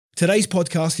Today's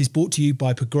podcast is brought to you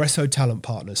by Progresso Talent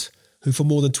Partners, who for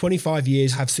more than 25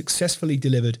 years have successfully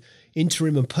delivered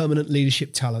interim and permanent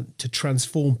leadership talent to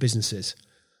transform businesses.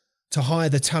 To hire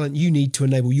the talent you need to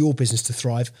enable your business to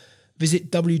thrive,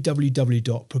 visit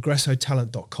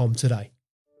www.progressotalent.com today.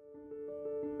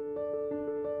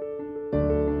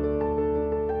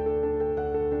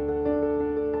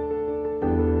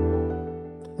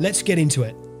 Let's get into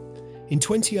it. In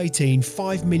 2018,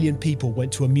 5 million people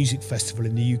went to a music festival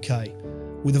in the UK.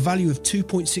 With a value of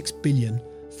 2.6 billion,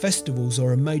 festivals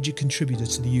are a major contributor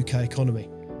to the UK economy.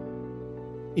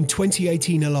 In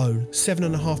 2018 alone,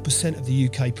 7.5% of the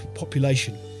UK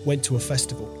population went to a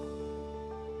festival.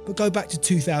 But go back to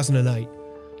 2008,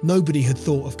 nobody had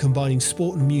thought of combining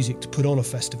sport and music to put on a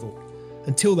festival.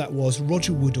 Until that was,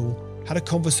 Roger Woodall had a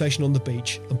conversation on the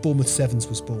beach and Bournemouth Sevens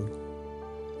was born.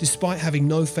 Despite having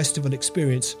no festival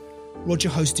experience, Roger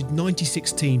hosted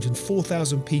 96 teams and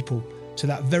 4,000 people to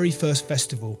that very first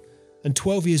festival, and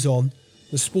 12 years on,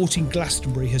 the Sporting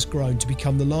Glastonbury has grown to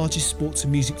become the largest sports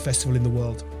and music festival in the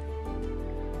world.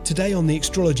 Today on the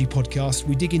Extrology podcast,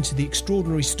 we dig into the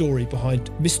extraordinary story behind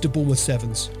Mr. Bournemouth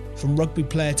Sevens, from rugby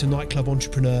player to nightclub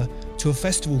entrepreneur to a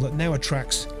festival that now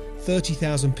attracts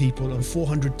 30,000 people and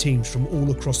 400 teams from all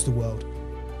across the world.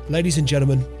 Ladies and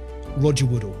gentlemen, Roger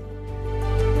Woodall.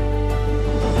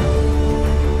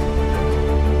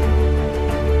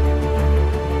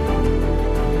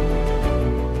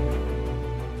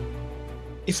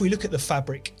 If we look at the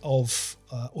fabric of,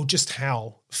 or just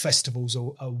how festivals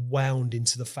are wound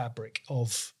into the fabric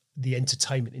of the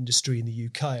entertainment industry in the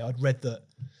UK, I'd read that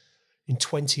in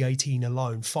 2018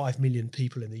 alone, 5 million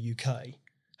people in the UK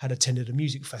had attended a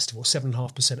music festival,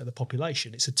 7.5% of the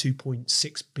population. It's a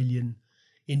 2.6 billion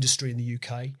industry in the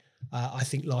UK. I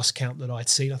think last count that I'd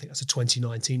seen, I think that's a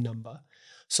 2019 number.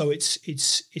 So it's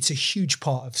a huge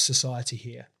part of society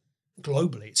here.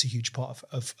 Globally, it's a huge part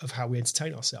of how we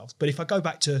entertain ourselves. But if I go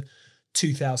back to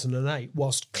 2008,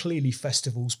 whilst clearly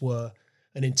festivals were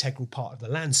an integral part of the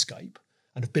landscape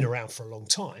and have been around for a long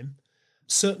time,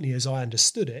 certainly as I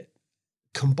understood it,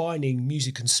 combining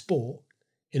music and sport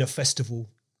in a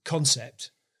festival concept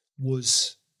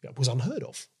was unheard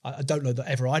of. I don't know that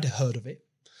ever I'd heard of it.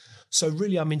 So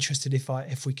really, I'm interested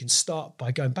if we can start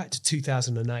by going back to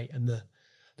 2008 and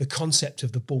the concept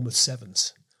of the Bournemouth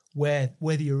Sevens. Where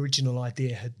the original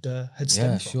idea had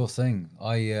stemmed from. Sure thing.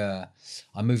 I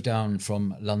moved down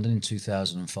from London in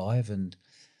 2005, and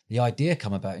the idea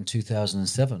came about in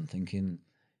 2007. Thinking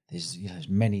there's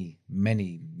many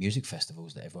music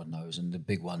festivals that everyone knows, and the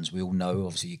big ones we all know,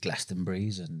 obviously your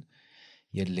Glastonbury's and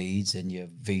your Leeds and your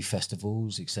V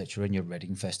festivals, etc., and your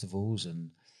Reading festivals,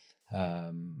 and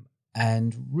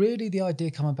really the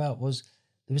idea came about was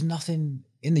there was nothing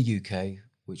in the UK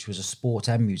which was a sport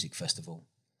and music festival.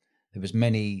 There was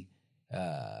many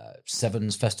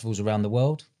Sevens festivals around the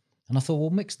world. And I thought,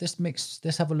 well,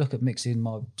 let's have a look at mixing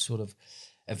my sort of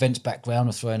events background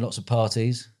of throwing lots of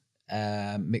parties,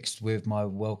 mixed with my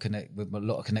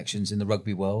lot of connections in the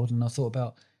rugby world. And I thought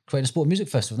about creating a sport music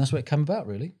festival. And that's where it came about,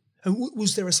 really. And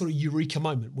was there a sort of eureka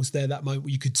moment? Was there that moment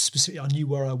where you could I knew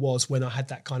where I was when I had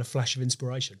that kind of flash of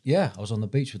inspiration? Yeah, I was on the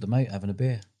beach with the mate having a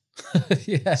beer.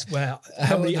 Yes. Wow.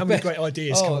 How many great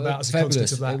ideas come about as a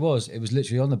consequence of that? It was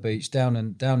literally on the beach down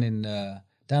in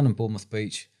Bournemouth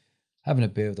Beach, having a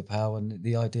beer with the pal, and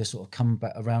the idea sort of come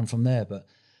back around from there. But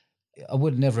I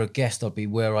would never have guessed I'd be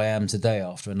where I am today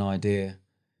after an idea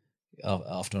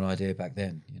back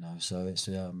then, So it's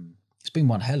been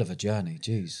one hell of a journey.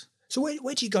 Geez. So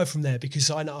where do you go from there? Because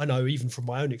I know even from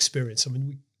my own experience, I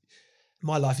mean,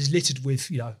 my life is littered with,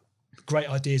 great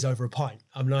ideas over a pint.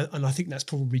 I mean, and I think that's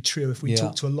probably true if we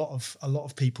talk to a lot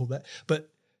of people but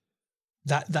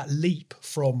that leap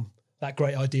from that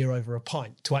great idea over a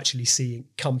pint to actually seeing it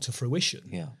come to fruition.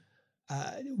 Yeah.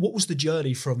 What was the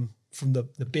journey from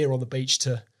the beer on the beach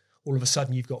to all of a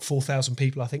sudden you've got 4,000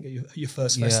 people, I think, at your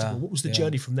first festival? What was the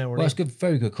journey from there on? Well, it's a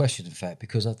very good question, in fact,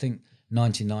 because I think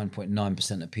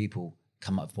 99.9% of people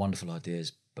come up with wonderful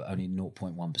ideas, but only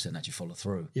 0.1% actually follow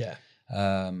through. Yeah.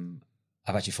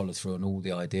 I've actually followed through on all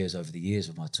the ideas over the years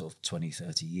of my sort of 20,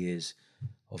 30 years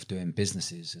of doing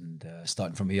businesses, and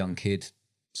starting from a young kid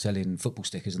selling football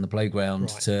stickers on the playground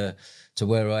to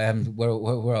where I am,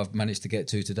 where I've managed to get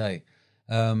to today.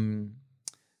 The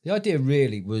idea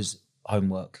really was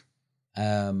homework.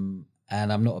 And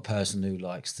I'm not a person who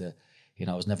likes to,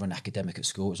 I was never an academic at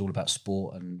school. It was all about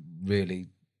sport and really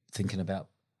thinking about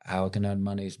how I can earn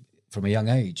money from a young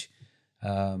age.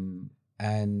 And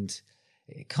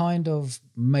it kind of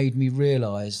made me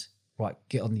realise, right,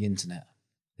 get on the internet.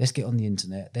 Let's get on the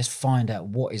internet. Let's find out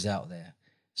what is out there.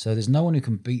 So there's no one who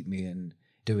can beat me in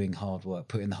doing hard work,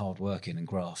 putting the hard work in and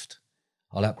graft.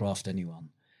 I'll outgraft anyone.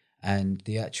 And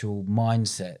the actual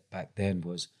mindset back then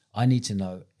was, I need to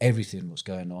know everything what's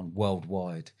going on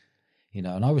worldwide, you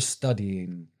know. And I was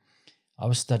studying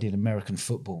American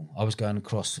football. I was going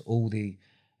across all the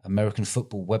American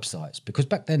football websites, because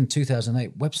back then,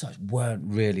 2008, websites weren't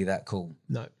really that cool.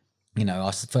 No. You know,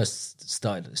 I first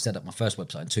set up my first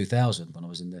website in 2000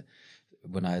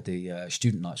 when I had the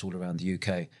student nights all around the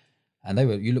UK. And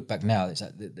you look back now,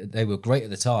 they were great at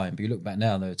the time, but you look back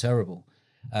now, they were terrible.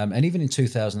 And even in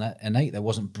 2008, there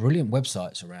wasn't brilliant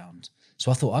websites around. So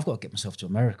I thought, I've got to get myself to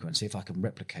America and see if I can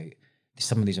replicate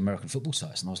some of these American football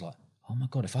sites. And I was like, oh my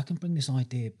God, if I can bring this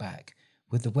idea back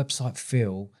with the website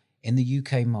feel in the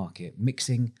UK market,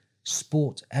 mixing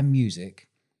sport and music,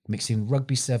 mixing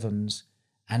rugby sevens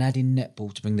and adding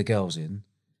netball to bring the girls in,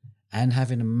 and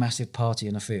having a massive party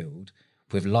in a field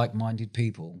with like-minded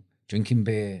people, drinking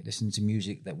beer, listening to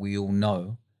music that we all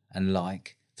know and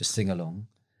like for sing-along,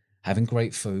 having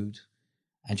great food,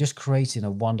 and just creating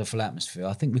a wonderful atmosphere,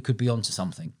 I think we could be onto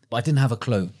something. But I didn't have a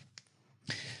clue.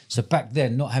 So back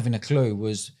then, not having a clue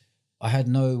was, I had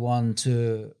no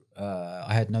mentor,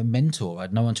 I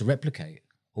had no one to replicate.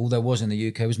 All there was in the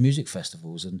UK was music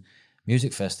festivals, and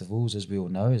music festivals, as we all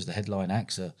know, as the headline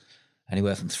acts are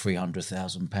anywhere from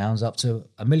 £300,000 up to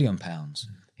 £1 million.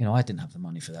 You know, I didn't have the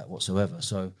money for that whatsoever.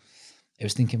 So it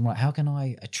was thinking, right, how can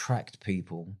I attract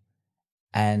people?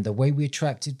 And the way we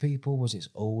attracted people was, it's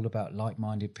all about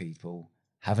like-minded people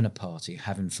having a party,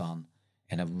 having fun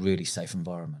in a really safe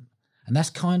environment. And that's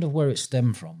kind of where it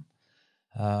stemmed from.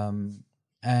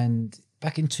 And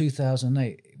back in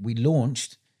 2008, we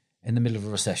launched in the middle of a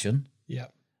recession,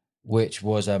 which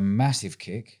was a massive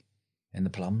kick in the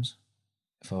plums,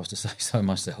 if I was to say so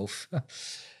myself.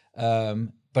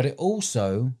 But it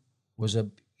also was a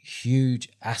huge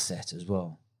asset as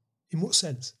well. In what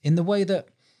sense? In the way that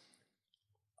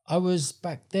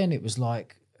back then, it was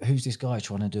like, who's this guy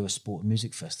trying to do a sport and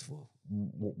music festival?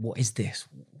 What is this?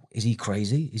 Is he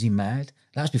crazy? Is he mad?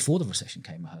 That was before the recession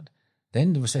came ahead.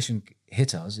 Then the recession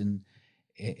hit us in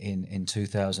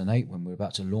 2008 when we were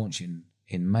about to launch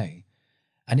in May.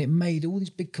 And it made all these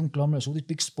big conglomerates, all these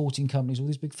big sporting companies, all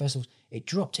these big festivals, it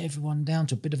dropped everyone down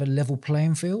to a bit of a level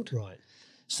playing field. Right.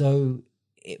 So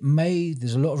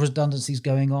there's a lot of redundancies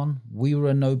going on. We were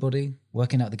a nobody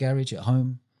working out the garage at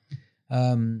home.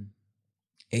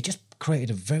 It just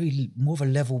created more of a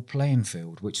level playing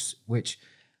field, which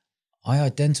I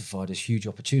identified as huge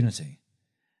opportunity.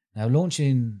 Now,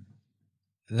 launching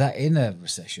that in a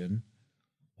recession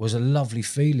was a lovely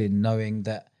feeling, knowing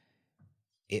that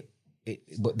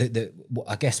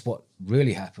I guess what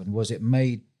really happened was it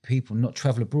made people not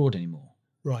travel abroad anymore.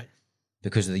 Right.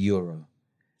 Because of the euro.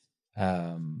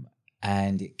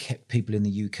 And it kept people in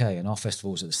the UK, and our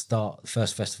festival was at the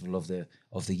first festival of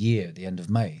the year, at the end of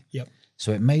May. Yep.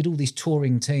 So it made all these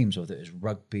touring teams, whether it was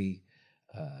rugby,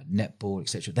 netball,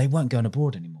 etc., they weren't going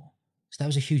abroad anymore. So that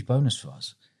was a huge bonus for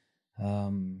us.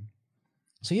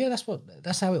 So yeah,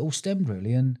 that's how it all stemmed,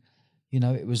 really. And you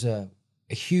know, it was a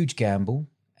huge gamble.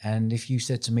 And if you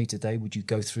said to me today, would you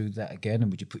go through that again,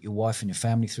 and would you put your wife and your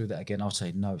family through that again? I'd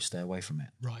say no, stay away from it.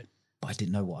 Right. But I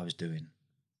didn't know what I was doing.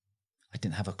 I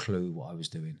didn't have a clue what I was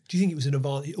doing. Do you think it was an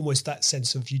advantage, almost that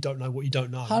sense of you don't know what you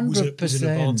don't know? 100%. Was it an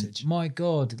advantage? My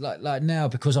God, like now,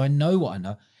 because I know what I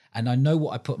know, and I know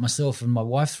what I put myself and my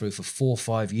wife through for 4 or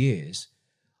 5 years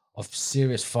of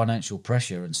serious financial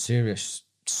pressure and serious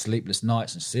sleepless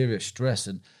nights and serious stress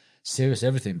and serious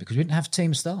everything, because we didn't have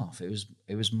team staff. It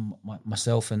was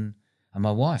myself and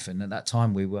my wife, and at that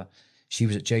time she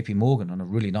was at JP Morgan on a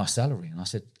really nice salary, and I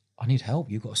said, I need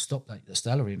help. You've got to stop that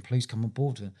salary and please come on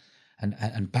board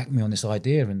and back me on this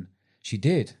idea. And she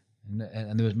did,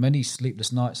 and there was many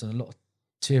sleepless nights and a lot of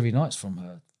teary nights from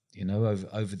her, you know,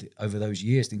 over those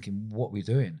years, thinking what we're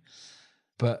doing.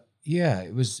 But yeah,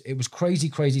 it was crazy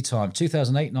time.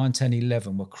 2008, 9, 10,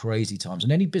 11 were crazy times.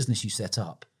 And any business you set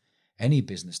up, any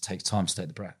business takes time to take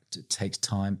the back. It takes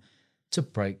time to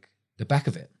break the back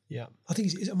of it. Yeah, I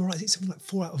think I'm right. It's something like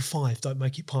 4 out of 5 don't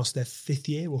make it past their 5th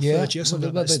year or 3rd year.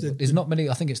 Something like that. There's not many.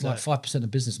 I think it's like 5% of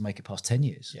business make it past 10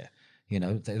 years. Yeah, you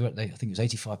know, I think it was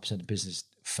 85% of business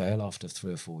fail after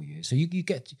 3 or 4 years. So you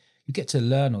get to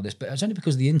learn all this, but it's only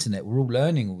because of the internet. We're all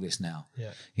learning all this now.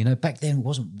 Yeah, you know, back then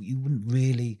you wouldn't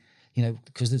really, you know,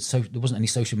 because there wasn't any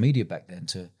social media back then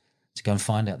to go and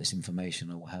find out this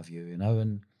information or what have you, you know.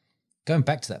 And going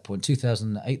back to that point,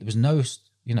 2008, there was no,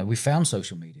 you know, we found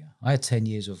social media. I had 10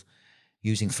 years of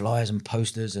using flyers and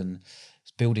posters and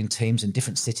building teams in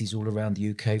different cities all around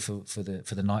the UK for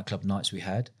the nightclub nights we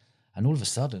had. And all of a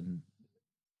sudden,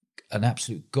 an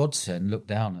absolute godsend looked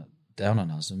down on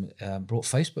us and brought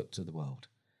Facebook to the world.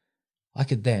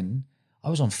 I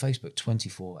was on Facebook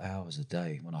 24 hours a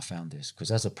day when I found this,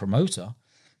 because as a promoter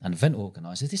and event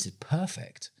organizer, this is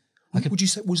perfect. Would you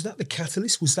say, was that the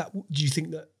catalyst? Do you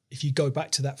think that if you go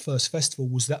back to that first festival,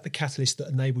 was that the catalyst that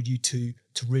enabled you to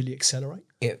really accelerate?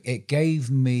 It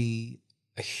gave me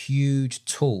a huge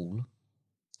tool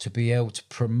to be able to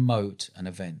promote an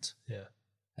event. Yeah.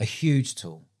 A huge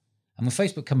tool. And when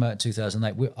Facebook came out in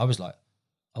 2008, I was like,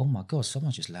 oh my God,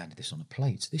 someone just landed this on a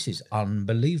plate. This is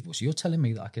unbelievable. So you're telling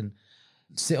me that I can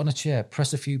sit on a chair,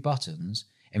 press a few buttons,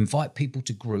 invite people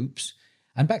to groups.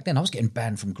 And back then I was getting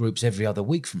banned from groups every other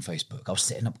week from Facebook. I was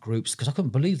setting up groups because I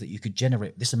couldn't believe that you could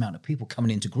generate this amount of people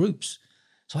coming into groups.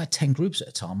 So I had 10 groups at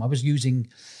a time. I was using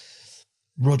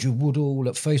Roger Woodall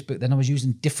at Facebook. Then I was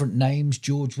using different names,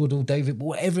 George Woodall, David,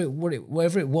 whatever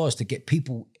it was, to get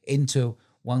people into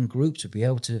one group, to be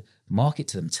able to market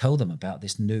to them, tell them about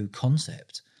this new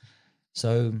concept.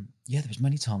 So yeah, there was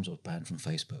many times I was banned from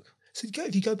Facebook. So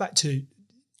if you go back to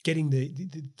getting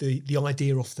the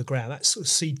idea off the ground, that's sort of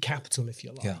seed capital, if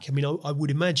you like. Yeah. I mean, I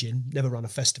would imagine, never run a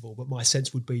festival, but my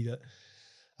sense would be that,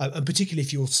 and particularly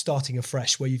if you're starting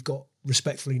afresh, where you've got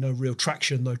respectfully no real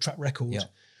traction, no track record, Yeah.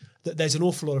 that there's an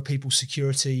awful lot of people,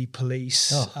 security,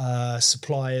 police,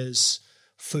 suppliers,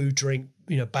 food, drink,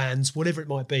 bands, whatever it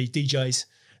might be, DJs.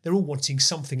 They're all wanting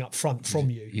something up front from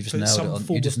you. You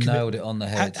just nailed it on the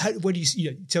head. Where do you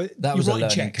so that was a learning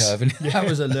checks. curve. That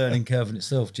was a learning curve in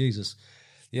itself. Jesus.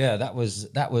 Yeah, that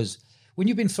was when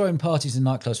you've been throwing parties in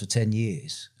nightclubs for 10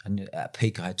 years, and at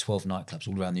peak I had 12 nightclubs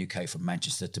all around the UK, from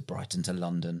Manchester to Brighton to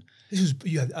London. This was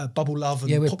Bubble Love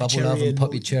and we had Poppy Bubble Cherry Love and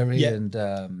Poppy Cherry yeah.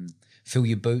 and Fill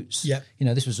Your Boots. Yeah.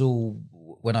 This was all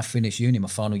when I finished uni, my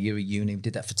final year of uni. We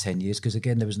did that for 10 years because,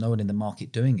 again, there was no one in the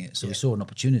market doing it. So we saw an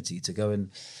opportunity to go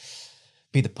and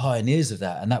be the pioneers of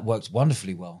that, and that worked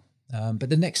wonderfully well. But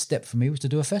the next step for me was to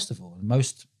do a festival.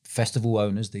 Most festival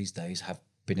owners these days have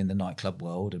been in the nightclub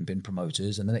world and been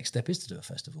promoters, and the next step is to do a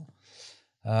festival.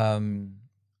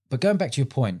 But going back to your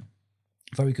point,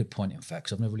 very good point, in fact,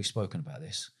 because I've never really spoken about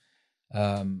this.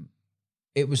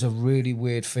 It was a really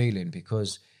weird feeling,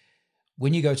 because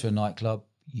when you go to a nightclub,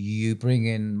 you bring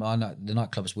in the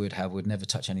nightclubs would never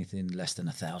touch anything less than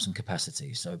 1,000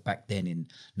 capacity. So back then in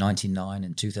 99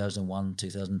 and 2001,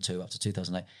 2002, up to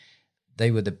 2008,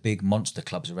 they were the big monster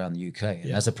clubs around the UK.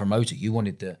 And as a promoter, you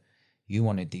wanted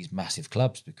these massive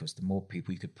clubs, because the more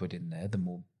people you could put in there, the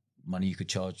more money you could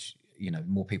charge.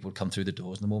 More people would come through the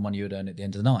doors, and the more money you would earn at the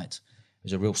end of the night. It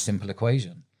was a real simple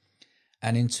equation.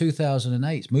 And in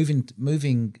 2008,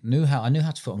 I knew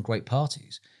how to put on great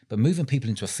parties, but moving people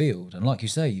into a field, and like you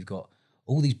say, you've got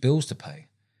all these bills to pay.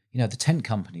 The tent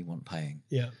company weren't paying.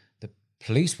 Yeah. The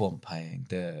police weren't paying.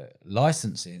 The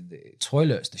licensing, the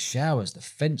toilets, the showers, the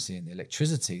fencing, the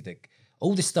electricity,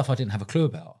 all this stuff I didn't have a clue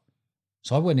about.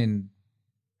 So I went in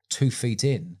 2 feet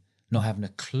in, not having a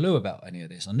clue about any of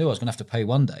this. I knew I was going to have to pay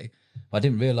one day, but I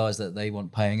didn't realise that they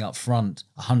weren't paying up front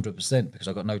 100% because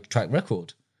I got no track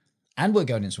record. And we're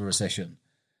going into a recession.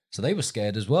 So they were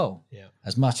scared as well. Yeah.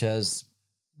 As much as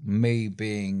me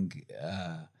being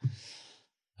an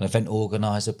event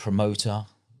organizer, promoter,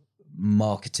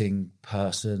 marketing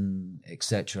person,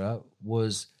 etc.,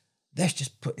 was, let's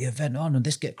just put the event on and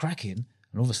let's get cracking.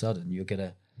 And all of a sudden you'll get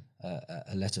a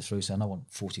letter through saying, I want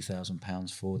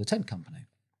 £40,000 for the tent company.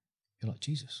 You're like,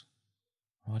 Jesus.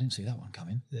 Oh, I didn't see that one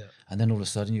coming. Yeah. And then all of a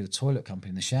sudden the toilet company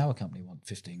and the shower company want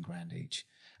 15 grand each.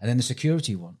 And then the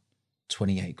security want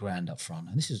 28 grand up front.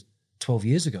 And this is 12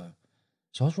 years ago.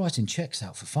 So I was writing checks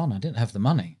out for fun. I didn't have the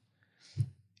money,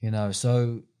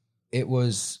 so it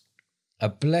was a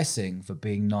blessing for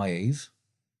being naive,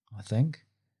 I think.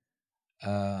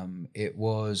 It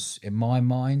was, in my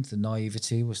mind, the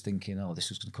naivety was thinking, this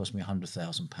was going to cost me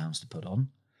 £100,000 to put on.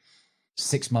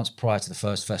 6 months prior to the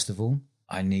first festival,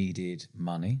 I needed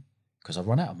money because I'd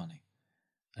run out of money.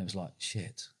 And it was like,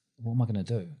 shit, what am I going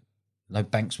to do? No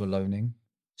banks were loaning.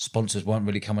 Sponsors weren't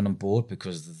really coming on board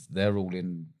because they're all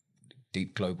in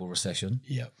deep global recession.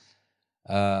 Yeah.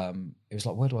 It was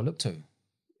like, where do I look to?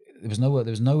 There was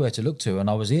nowhere to look to. And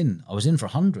I was in for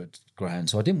 100 grand.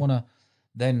 So I didn't want to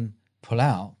then pull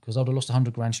out because I'd have lost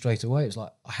 100 grand straight away. It was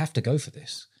like, I have to go for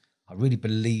this. I really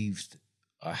believed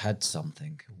I had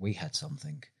something. We had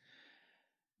something.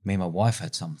 Me and my wife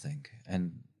had something.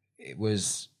 And it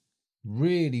was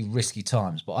really risky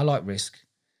times, but I like risk.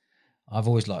 I've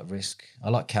always liked risk. I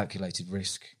like calculated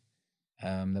risk.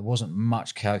 There wasn't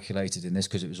much calculated in this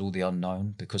because it was all the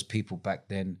unknown, because people back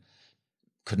then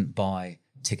couldn't buy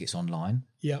tickets online.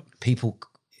 Yeah.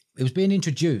 It was being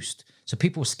introduced. So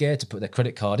people were scared to put their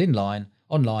credit card online,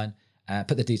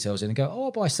 put the details in and go,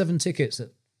 I'll buy 7 tickets at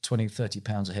 £20,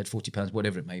 £30 a head, £40,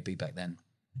 whatever it may be back then.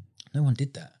 No one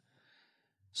did that.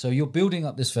 So you're building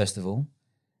up this festival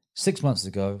 6 months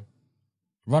ago,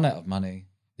 run out of money.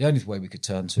 The only way we could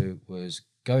turn to was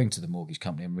going to the mortgage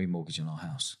company and remortgaging our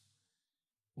house,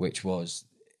 which was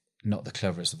not the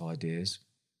cleverest of ideas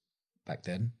back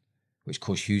then, which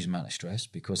caused huge amount of stress,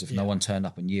 because if no one turned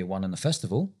up in year one in the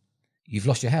festival, you've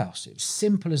lost your house. It was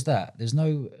simple as that. There's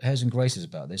no hairs and graces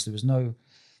about this. There was no,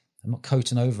 I'm not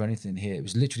coating over anything here. It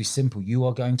was literally simple. You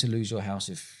are going to lose your house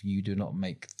if you do not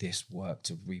make this work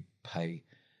to repay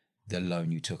the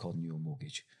loan you took on your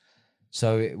mortgage.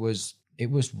 So it was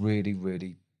really,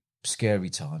 really scary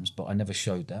times, but I never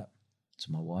showed that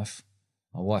to my wife.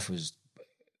 My wife was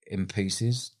in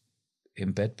pieces,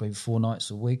 in bed maybe 4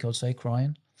 nights a week, I'd say,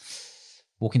 crying,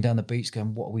 walking down the beach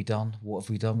going, what have we done? What have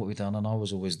we done? What have we done? And I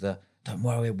was always the, don't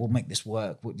worry, we'll make this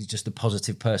work. Just the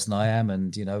positive person I am.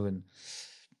 And, and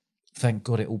thank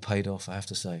God it all paid off, I have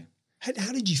to say.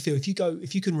 How did you feel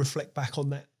if you can reflect back on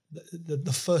that,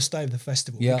 the first day of the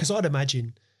festival? Yeah. Because I'd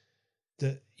imagine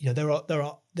that,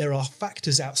 there are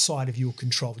factors outside of your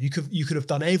control. You could have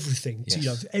done everything.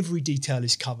 Yes. Every detail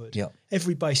is covered. Yep.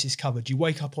 Every base is covered. You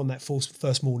wake up on that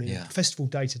first morning. Yeah. Festival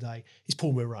day today is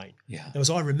pouring with rain. Yeah. Now, as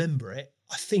I remember it,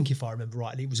 I think if I remember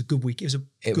rightly, it was a good week. It was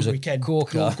a weekend.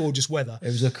 Corker. Gorgeous weather. It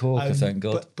was a corker, thank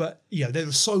God. But there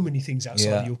were so many things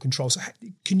outside of your control. So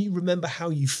can you remember how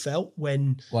you felt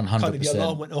when 100%. kind of the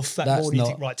alarm went off that morning? You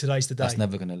think, right, today's the day. That's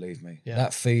never going to leave me. Yeah.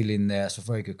 That feeling there, it's a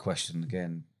very good question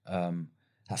again.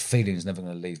 That feeling is never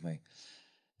going to leave me.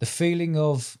 The feeling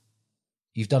of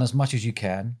you've done as much as you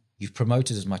can, you've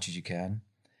promoted as much as you can.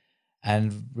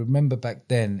 And remember back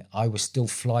then, I was still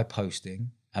fly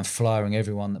posting and flyering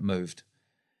everyone that moved.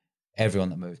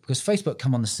 Because Facebook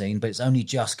come on the scene, but it's only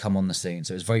just come on the scene.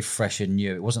 So it was very fresh and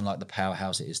new. It wasn't like the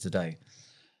powerhouse it is today.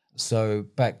 So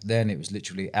back then it was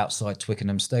literally outside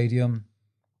Twickenham Stadium.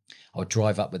 I would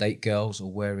drive up with 8 girls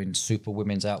all wearing super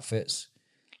women's outfits,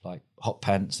 like hot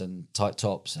pants and tight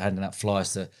tops, handing out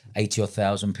flyers to 80 or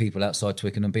 1,000 people outside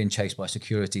Twickenham, being chased by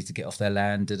security to get off their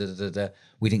land.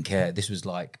 We didn't care. This was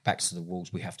like backs to the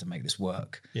walls. We have to make this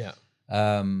work. Yeah.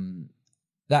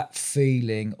 That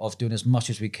feeling of doing as much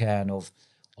as we can,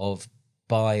 of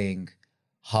buying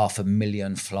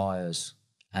 500,000 flyers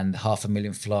and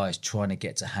 500,000 flyers trying to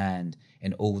get to hand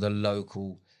in all the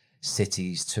local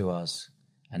cities to us.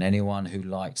 And anyone who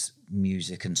liked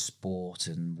music and sport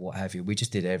and what have you, we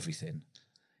just did everything.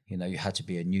 You had to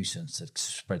be a nuisance to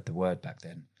spread the word back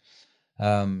then.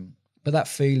 But that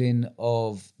feeling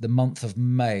of the month of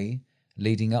May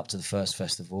leading up to the first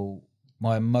festival,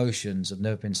 my emotions have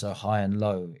never been so high and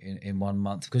low in 1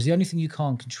 month, because the only thing you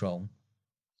can't control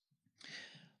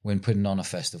when putting on a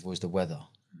festival is the weather.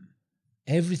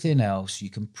 Everything else you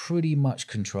can pretty much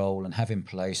control and have in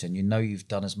place, and you've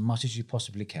done as much as you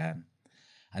possibly can.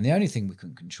 And the only thing we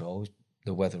couldn't control is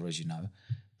the weather, as you know.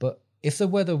 But if the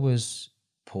weather was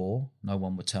poor, no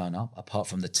one would turn up, apart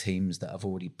from the teams that have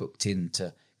already booked in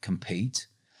to compete.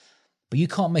 But you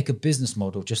can't make a business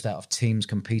model just out of teams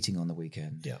competing on the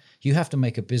weekend. Yeah. You have to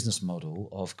make a business model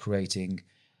of creating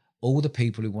all the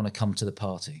people who want to come to the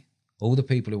party, all the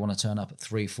people who want to turn up at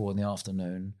 3, 4 in the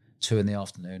afternoon, 2 in the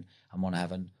afternoon, and want to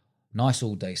have a nice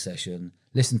all-day session,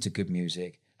 listen to good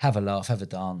music, have a laugh, have a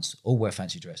dance, all wear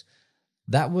fancy dress.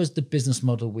 That was the business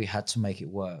model we had to make it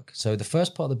work. So the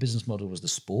first part of the business model was the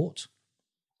sport.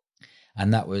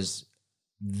 And that was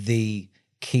the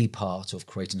key part of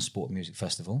creating a sport music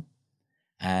festival.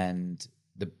 And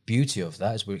the beauty of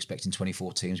that is we're expecting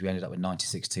 24 teams. We ended up with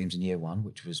 96 teams in year one,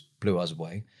 which blew us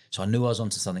away. So I knew I was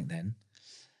onto something then.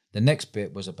 The next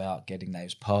bit was about getting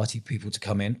those party people to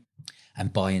come in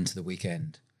and buy into the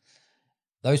weekend.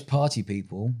 Those party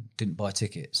people didn't buy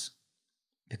tickets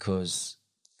because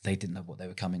they didn't know what they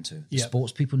were coming to. The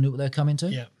sports people knew what they were coming to.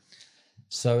 Yeah.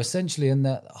 So essentially in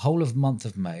the whole of month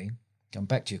of May, going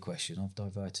back to your question, I've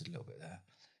diverted a little bit there.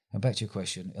 Going back to your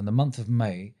question, in the month of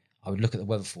May, I would look at the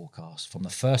weather forecast from the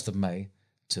 1st of May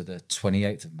to the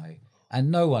 28th of May. And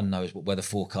no one knows what weather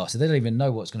forecast is. They don't even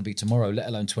know what's going to be tomorrow, let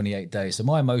alone 28 days. So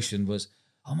my emotion was,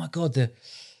 oh my God, the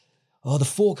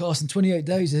forecast in 28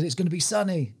 days is it's going to be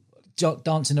sunny.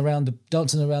 Dancing around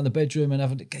the bedroom and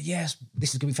having, yes,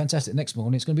 this is going to be fantastic. Next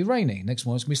morning it's going to be rainy. Next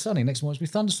morning it's going to be sunny. Next morning it's going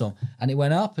to be thunderstorm. And it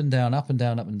went up and down, up and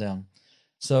down, up and down.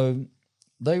 So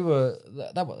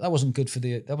that wasn't good for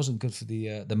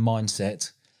the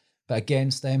mindset. But again,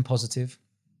 staying positive.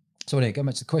 So anyway, going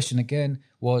back to the question again,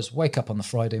 was wake up on the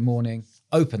Friday morning,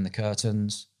 open the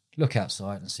curtains, look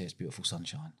outside and see it's beautiful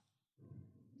sunshine.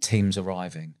 Teams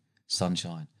arriving,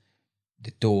 sunshine.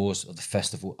 The doors of the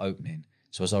festival opening.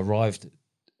 So as I arrived,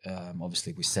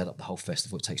 obviously we set up the whole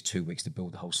festival. It takes 2 weeks to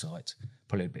build the whole site.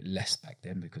 Probably a bit less back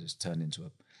then because it's turned into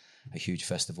a huge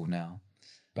festival now.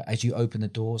 But as you open the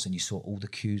doors and you saw all the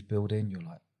queues building, you're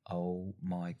like, oh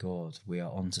my God, we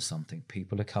are onto something.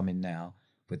 People are coming now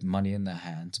with money in their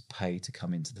hand to pay to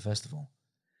come into the festival.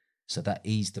 So that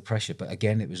eased the pressure. But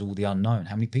again, it was all the unknown.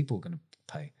 How many people are going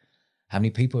to pay? How many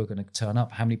people are going to turn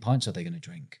up? How many pints are they going to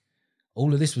drink?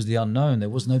 All of this was the unknown. There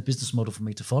was no business model for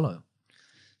me to follow.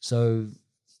 So,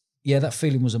 yeah, that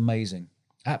feeling was amazing.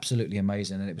 Absolutely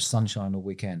amazing. And it was sunshine all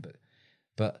weekend.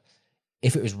 But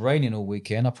if it was raining all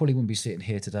weekend, I probably wouldn't be sitting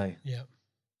here today. Yeah.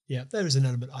 Yeah, there is an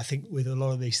element, I think, with a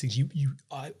lot of these things.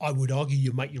 I would argue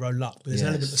you make your own luck, but there's an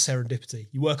element of serendipity.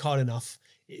 You work hard enough,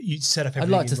 you set up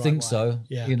everything. I'd like to think so.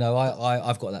 Yeah. You know,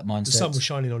 I've got that mindset. The sun was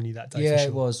shining on you that day. Yeah, for sure.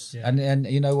 it was. Yeah. And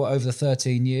you know what? Over the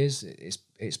 13 years,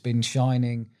 it's been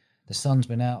shining. The sun's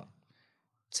been out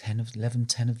 10 of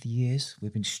the years.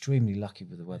 We've been extremely lucky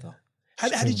with the weather.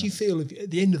 How did you feel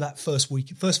at the end of that first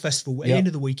festival, at the end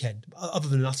of the weekend, other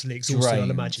than utterly exhausted, Drained. I'd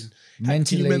imagine? Mentally,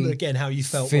 can you remember again how you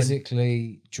felt?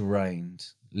 Physically drained,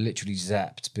 literally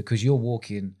zapped, because you're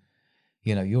walking,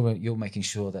 you know, you're making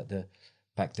sure that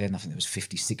back then I think there was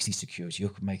 50, 60 security.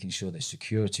 You're making sure that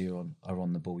security are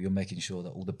on the ball. You're making sure that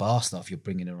all the bar staff you're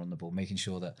bringing are on the ball, making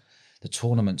sure that the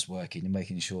tournament's working, and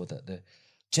making sure that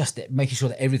making sure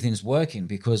that everything's working,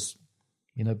 because,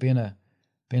 you know, being a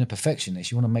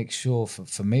perfectionist, you want to make sure,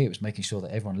 for me, it was making sure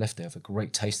that everyone left there with a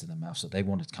great taste in their mouth so they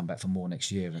wanted to come back for more next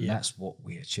year. And that's what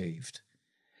we achieved.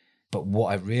 But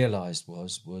what I realized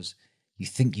was you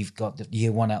think you've got the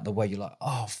year one out the way. You're like,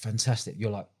 oh, fantastic. You're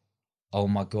like, oh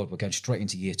my God, we're going straight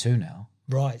into year two now.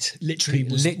 Right. Literally,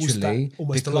 was that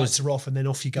almost the lights are off and then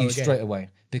off you go again. Straight away.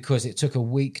 Because it took a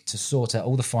week to sort out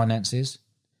all the finances.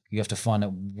 You have to find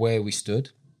out where we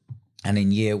stood. And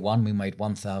in year one, we made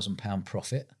 £1,000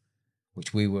 profit,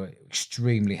 which we were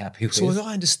extremely happy with. So as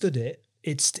I understood it,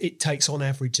 it takes on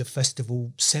average a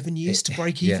festival 7 years to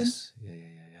break even? Yes. Yeah.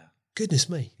 Goodness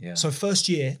me. Yeah. So first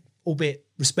year, albeit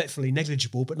respectfully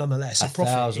negligible, but nonetheless, a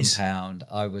profit is... £1,000,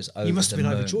 I was over You must have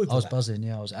been overjoyed I was buzzing,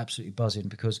 I was absolutely buzzing,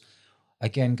 because,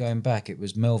 again, going back, it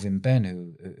was Melvin Benn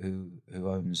who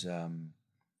owns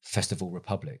Festival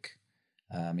Republic.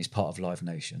 He's part of Live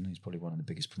Nation. He's probably one of the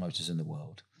biggest promoters in the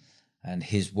world. And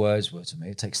his words were to me,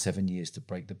 it takes 7 years to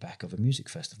break the back of a music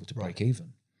festival, to break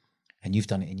even. And you've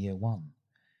done it in year one.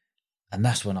 And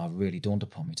that's when I really dawned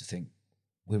upon me to think,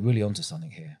 we're really onto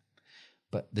something here.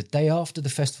 But the day after the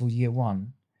festival, year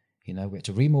one, you know, we had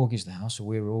to remortgage the house. So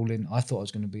we were all in. I thought I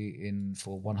was going to be in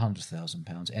for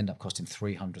 £100,000, end up costing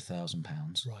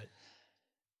 £300,000. Right.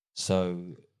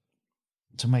 So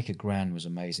to make £1,000 was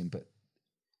amazing. But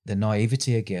the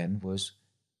naivety again was,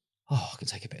 I can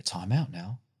take a bit of time out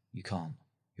now. You can't.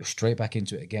 You're straight back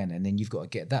into it again. And then you've got to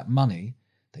get that money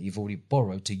that you've already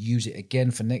borrowed to use it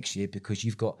again for next year, because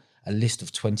you've got a list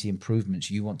of 20 improvements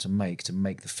you want to make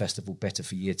the festival better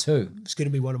for year two. It's going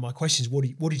to be one of my questions. What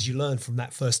did you learn from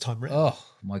that first time round? Oh,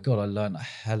 my God, I learned a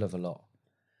hell of a lot.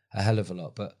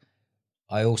 But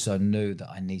I also knew that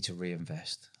I need to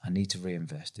reinvest. I need to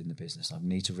reinvest in the business. I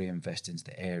need to reinvest into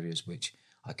the areas which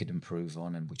I could improve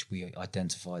on and which we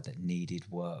identified that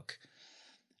needed work.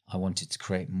 I wanted to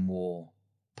create more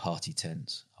party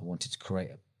tents. I wanted to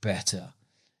create a better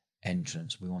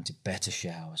entrance. We wanted better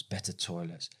showers, better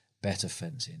toilets, better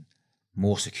fencing,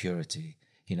 more security,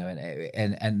 you know,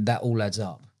 and that all adds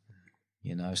up,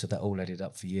 you know. So that all added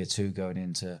up for year two, going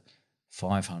into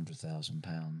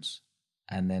 £500,000.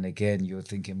 And then again, you're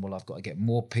thinking, well, I've got to get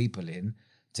more people in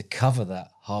to cover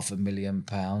that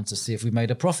 £500,000 to see if we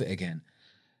made a profit again.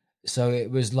 So it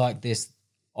was like this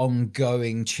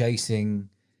ongoing chasing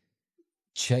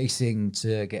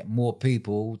to get more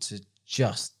people to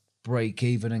just break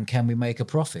even, and can we make a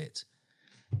profit?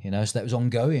 You know, so that was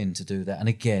ongoing to do that. And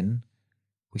again,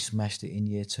 we smashed it in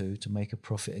year two to make a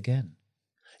profit again.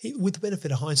 With the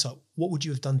benefit of hindsight, what would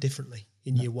you have done differently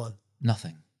in year one?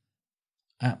 Nothing.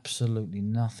 Absolutely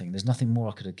nothing. There's nothing more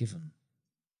I could have given.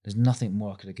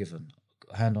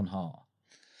 Hand on heart.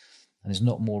 And there's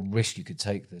not more risk you could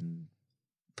take than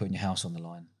putting your house on the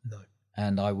line. No.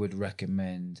 And I would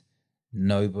recommend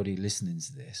nobody listening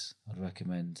to this,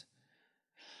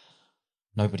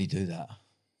 nobody do that.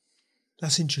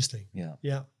 That's interesting. Yeah.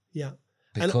 Yeah.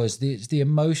 Because it's the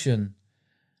emotion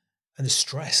and the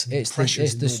stress and the pressure.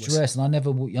 It's the stress. And I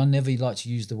never like to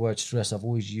use the word stress. I've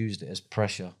always used it as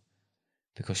pressure,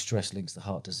 because stress links to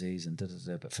heart disease and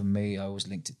da-da-da. But for me, I always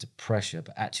linked it to pressure.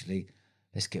 But actually,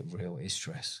 let's get real, it is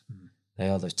stress. They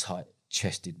are those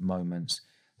tight-chested moments.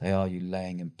 They are you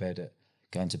laying in bed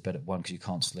going to bed at 1 because you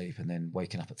can't sleep, and then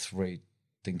waking up at 3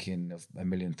 thinking of a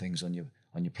million things on your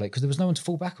plate, because there was no one to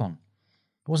fall back on.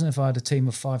 It wasn't if I had a team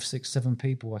of 5, 6, 7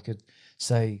 people I could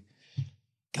say,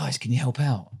 guys, can you help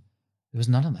out? There was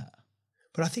none of that.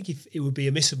 But I think if it would be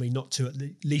amiss of me not to at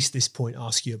least this point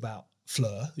ask you about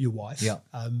Fleur, your wife,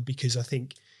 because I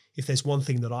think if there's one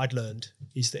thing that I'd learned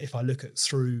is that if I look at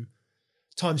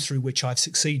times through which I've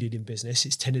succeeded in business,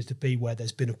 it's tended to be where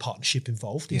there's been a partnership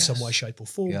involved in some way, shape, or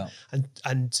form. Yeah.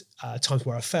 And times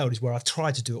where I've failed is where I've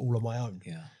tried to do it all on my own.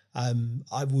 Yeah.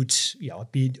 I would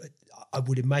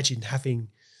imagine having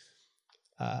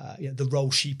the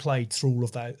role she played through all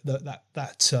of that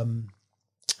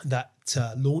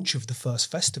launch of the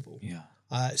first festival. Yeah.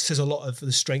 It says a lot of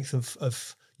the strength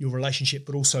of your relationship,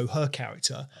 but also her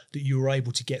character, that you were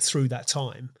able to get through that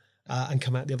time and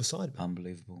come out the other side of it.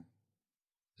 Unbelievable.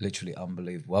 Literally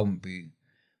unbelievable. I wouldn't be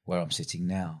where I'm sitting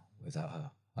now without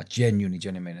her. I genuinely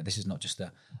mean it. This is not just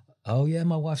oh yeah,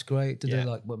 my wife's great.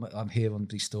 I'm here on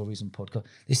these stories and podcasts.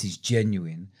 This is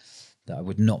genuine, that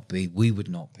we would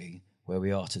not be where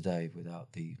we are today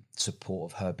without the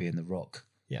support of her being the rock.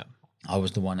 Yeah. I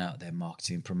was the one out there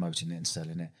marketing, promoting it and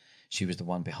selling it. She was the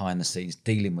one behind the scenes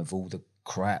dealing with all the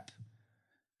crap,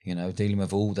 dealing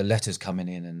with all the letters coming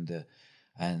in and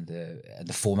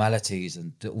the formalities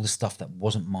and all the stuff that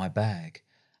wasn't my bag.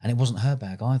 And it wasn't her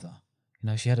bag either.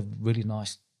 She had a really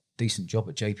nice, decent job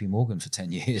at JP Morgan for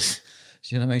 10 years.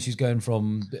 You know what I mean? She's going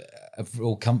from a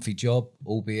real comfy job,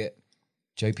 albeit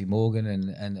JP Morgan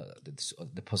and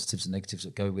the positives and negatives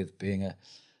that go with being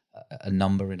a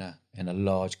number in a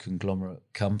large conglomerate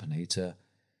company, to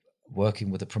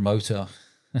working with a promoter,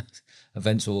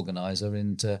 events organizer,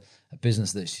 into a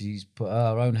business that she's put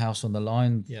her own house on the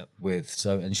line with.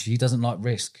 So, and she doesn't like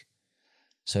risk.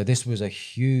 So this was a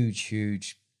huge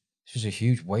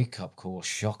wake up call,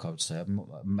 shock, I would say, a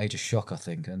major shock, I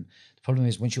think. And the problem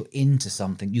is, once you're into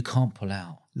something, you can't pull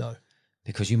out. No.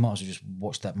 Because you might as well just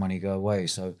watch that money go away.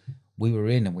 So we were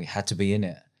in and we had to be in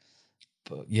it.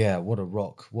 But yeah, what a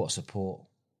rock, what a support,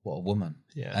 what a woman.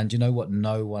 Yeah. And you know what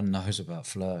no one knows about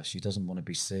Fleur? She doesn't want to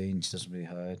be seen. She doesn't want to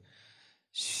be heard.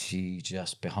 She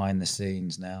just behind the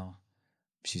scenes now.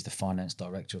 She's the finance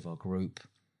director of our group.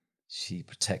 She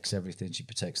protects everything. She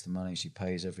protects the money. She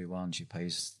pays everyone. She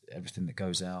pays everything that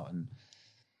goes out. And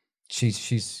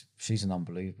she's an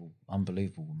unbelievable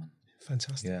woman.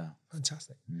 Fantastic. Yeah.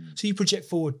 Fantastic. So you project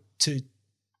forward to,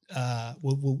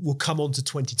 we'll come on to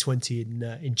 2020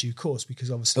 in due course, because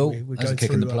obviously we're going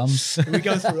through the plums. We're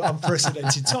going through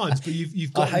unprecedented times. But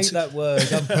you've got. I hate that word,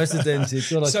 unprecedented.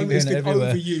 God, I keep hearing it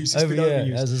everywhere. Overused. It's been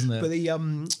overused, isn't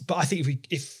it? But I think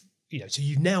if so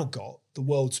you've now got the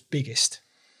world's biggest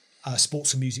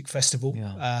sports and music festival.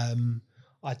 Yeah.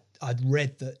 I'd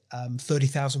read that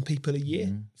 30,000 people a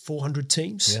year, 400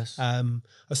 teams,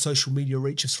 a social media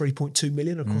reach of 3.2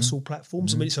 million across all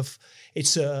platforms. I mean,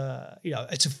 it's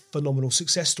a phenomenal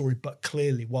success story, but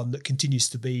clearly one that continues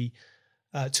to be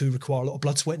to require a lot of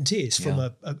blood, sweat, and tears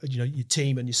from your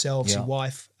team and yourselves, your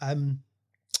wife.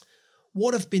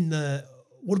 What have been the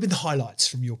highlights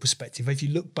from your perspective? If you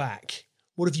look back,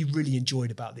 what have you really enjoyed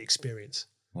about the experience?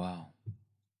 Wow,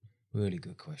 really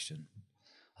good question.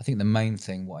 I think the main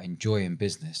thing, what I enjoy in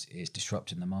business, is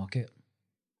disrupting the market.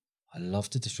 I love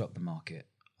to disrupt the market.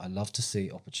 I love to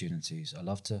see opportunities. I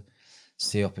love to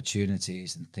see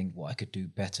opportunities and think what I could do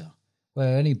better.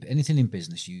 Well, anything in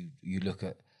business, you look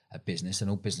at a business,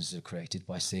 and all businesses are created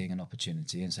by seeing an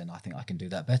opportunity and saying, I think I can do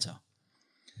that better.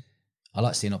 I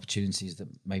like seeing opportunities that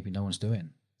maybe no one's doing,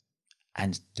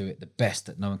 and do it the best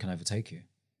that no one can overtake you.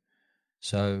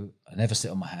 So I never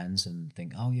sit on my hands and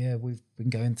think, oh yeah, we've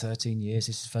been going 13 years.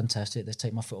 This is fantastic. Let's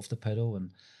take my foot off the pedal. And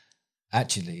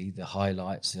actually the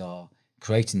highlights are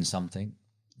creating something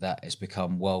that has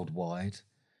become worldwide,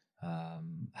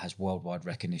 has worldwide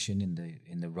recognition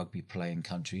in the rugby playing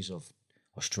countries of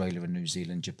Australia and New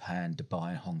Zealand, Japan, Dubai,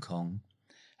 and Hong Kong.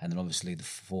 And then obviously the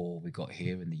 4 we got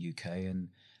here in the UK and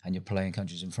your playing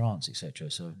countries in France,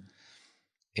 etc. So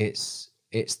it's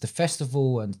the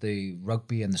festival and the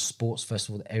rugby and the sports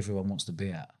festival that everyone wants to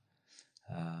be at.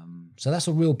 So that's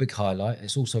a real big highlight.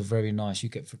 It's also very nice.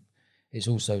 It's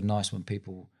also nice when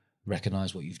people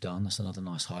recognise what you've done. That's another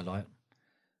nice highlight.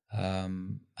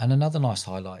 And another nice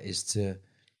highlight is to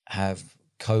have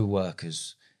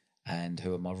co-workers and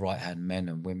who are my right-hand men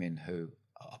and women who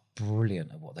are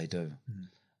brilliant at what they do.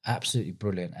 Absolutely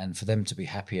brilliant. And for them to be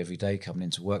happy every day coming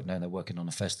into work, knowing they're working on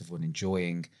a festival and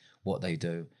enjoying what they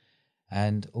do.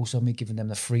 And also me giving them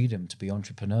the freedom to be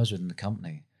entrepreneurs within the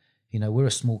company. We're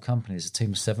a small company. There's a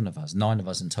team of 7 of us, 9 of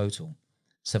us in total,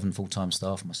 7 full-time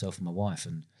staff, myself and my wife.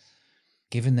 And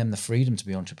giving them the freedom to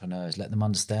be entrepreneurs, let them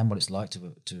understand what it's like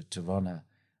to run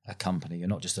a company. You're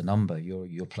not just a number.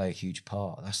 You'll play a huge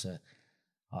part.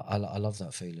 I love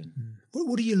that feeling.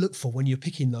 What do you look for when you're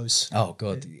picking those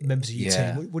members of your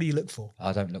team? What do you look for?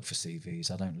 I don't look for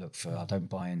CVs. I don't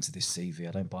buy into this CV.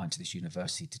 I don't buy into this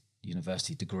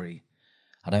university degree.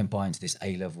 I don't buy into this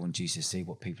A-level and GCSE,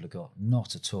 what people have got.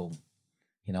 Not at all.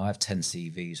 You know, I have 10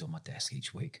 CVs on my desk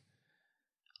each week.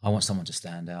 I want someone to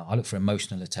stand out. I look for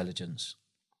emotional intelligence.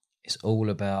 It's all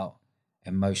about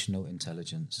emotional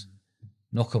intelligence.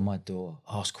 Knock on my door,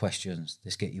 ask questions.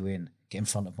 Let's get you in. Get in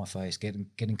front of my face. Get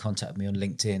in contact with me on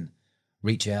LinkedIn.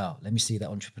 Reach out. Let me see that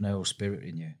entrepreneurial spirit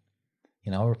in you.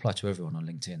 You know, I reply to everyone on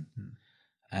LinkedIn.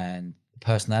 And the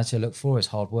personality I look for is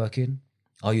hardworking.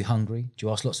 Are you hungry? Do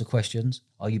you ask lots of questions?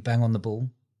 Are you bang on the ball?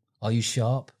 Are you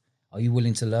sharp? Are you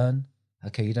willing to learn?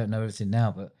 Okay, you don't know everything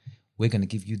now, but we're going to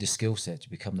give you the skill set to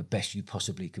become the best you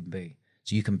possibly can be.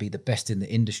 So you can be the best in the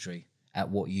industry at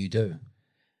what you do.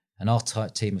 And our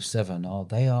tight team of 7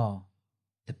 they are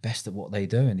the best at what they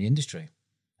do in the industry.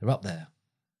 They're up there.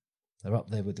 They're up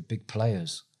there with the big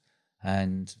players.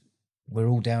 And we're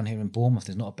all down here in Bournemouth.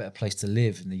 There's not a better place to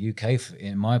live in the UK,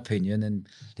 in my opinion, than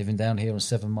living down here on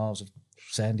 7 miles of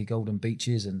sandy golden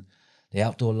beaches and the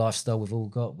outdoor lifestyle we've all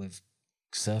got with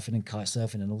surfing and kite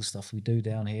surfing and all the stuff we do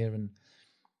down here. And,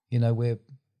 you know, we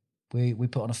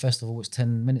put on a festival that's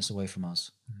 10 minutes away from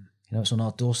us. You know, it's on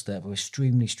our doorstep. We're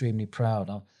extremely, extremely proud.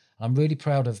 I'm really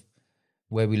proud of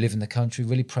where we live in the country,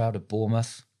 really proud of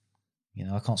Bournemouth. You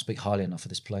know, I can't speak highly enough of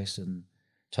this place, and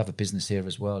to have a business here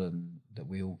as well and that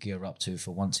we all gear up to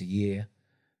for once a year,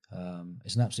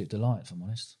 it's an absolute delight, if I'm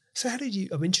honest. So how did you,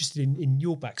 I'm interested in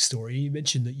your backstory. You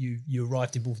mentioned that you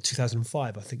arrived in Bournemouth in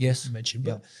 2005, I think you mentioned,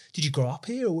 but did you grow up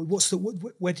here, or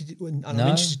where did it, and I'm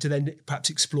interested to then perhaps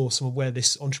explore some of where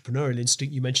this entrepreneurial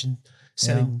instinct, you mentioned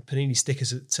selling panini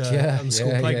stickers at on the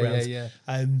school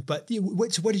playground. But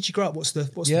so where did you grow up? What's the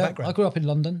background? I grew up in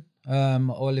London. I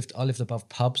lived above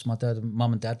pubs. My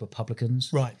mum and dad were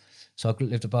publicans. Right. So I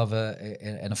lived above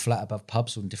in a flat above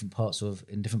pubs in different parts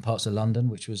of London,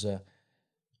 which was a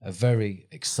very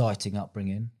exciting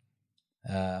upbringing,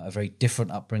 a very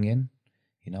different upbringing.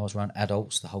 You know, I was around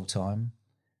adults the whole time,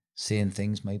 seeing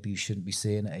things maybe you shouldn't be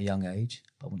seeing at a young age,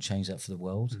 but I wouldn't change that for the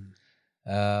world.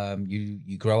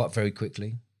 You grow up very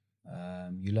quickly.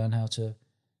 You learn how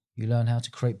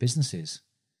to create businesses.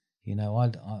 You know,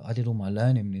 I did all my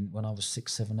learning when I was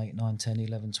 6, 7, 8, 9, 10,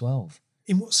 11, 12.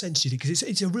 In what sense do you think?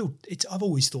 Because I've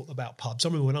always thought about pubs. I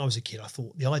remember when I was a kid, I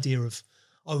thought the idea of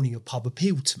owning a pub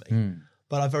appealed to me.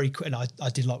 But I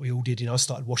did like we all did. You know, I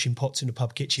started washing pots in the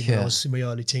pub kitchen when I was in my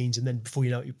early teens, and then before you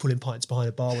know it, you're pulling pints behind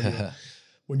a bar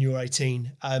when you were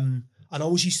 18. And I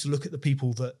always used to look at the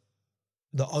people that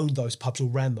owned those pubs or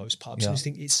ran those pubs, and I just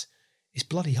think it's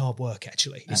bloody hard work.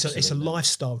 Actually, it's a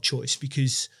lifestyle choice,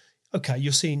 because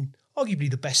you're seeing arguably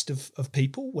the best of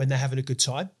people when they're having a good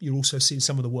time. You're also seeing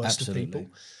some of the worst of people,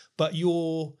 but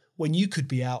when you could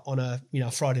be out on a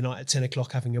Friday night at 10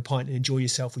 o'clock having a pint and enjoy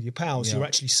yourself with your pals, you're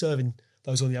actually serving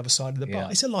those on the other side of the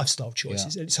bar. It's a lifestyle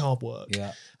choice. It's hard work.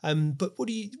 But what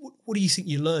do you think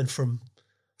you learned from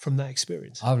that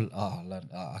experience?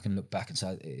 I can look back and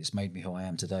say it's made me who I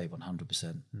am today,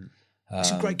 100%.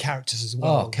 Some great characters as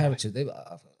well. Oh, characters!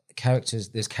 Characters.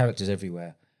 There's characters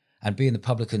everywhere. And being the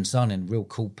publican son in real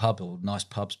cool pub or nice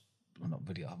pubs, well, not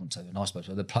really. I wouldn't say the nice pubs,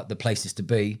 but the places to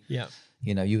be. Yeah.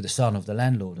 You know, you were the son of the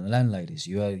landlord and the landladies.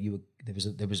 You were.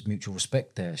 There was mutual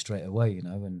respect there straight away. You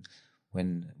know, and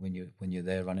when you're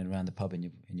there running around the pub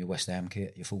in your West Ham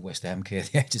kit, your full West Ham kit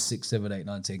at the age of 6, 7, 8,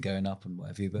 9, 10, going up and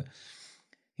whatever. But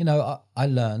you know, I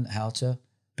learned how to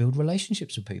build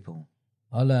relationships with people.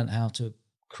 I learned how to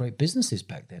create businesses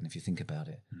back then. If you think about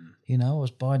it, you know, I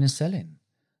was buying and selling.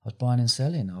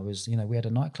 We had a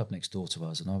nightclub next door to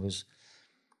us, and I was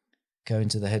going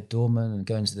to the head doorman and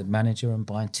going to the manager and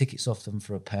buying tickets off them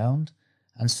for £1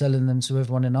 and selling them to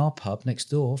everyone in our pub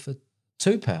next door for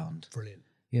 £2. Brilliant.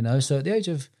 You know, so at the age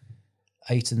of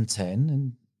 8 and 10,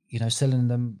 and, you know, selling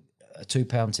them a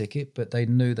 £2 ticket, but they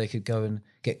knew they could go and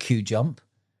get queue jump.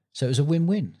 So it was a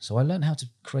win-win. So I learned how to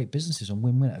create businesses on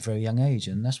win-win at a very young age,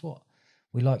 and that's what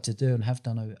we like to do and have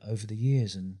done over the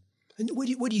years. And what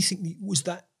do you think was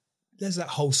that? There's that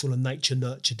whole sort of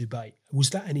nature-nurture debate.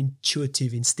 Was that an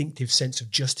intuitive, instinctive sense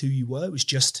of just who you were? It was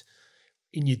just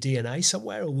in your DNA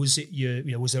somewhere, or was it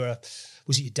was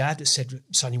it your dad that said,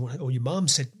 "Son, or your mum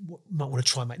said, you might want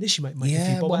to try and make this? You might make a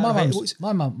few bob out of it."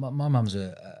 My mum's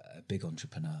a big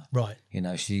entrepreneur, right? You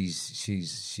know,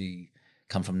 she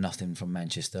come from nothing, from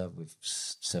Manchester with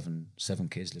seven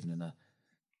kids living in a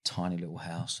tiny little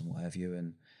house and what have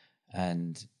you,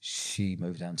 and she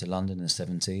moved down to London in the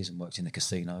 70s and worked in the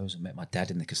casinos and met my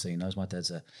dad in the casinos. My dad's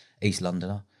a East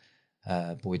Londoner,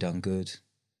 boy done good.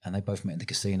 And they both met in the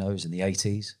casinos in the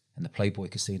 80s. and the Playboy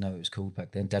Casino, it was called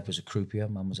back then. Dad was a croupier,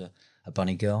 Mum was a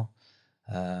bunny girl.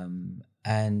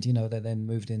 And, you know, they then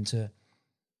moved into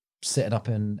setting up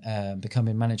and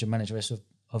becoming manageress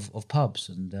of pubs.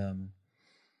 And,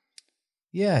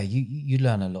 yeah, you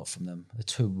learn a lot from them. They're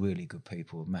two really good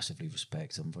people, massively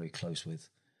respect, I'm very close with.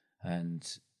 And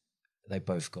they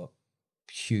both got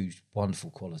huge, wonderful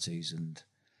qualities.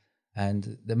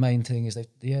 And the main thing is,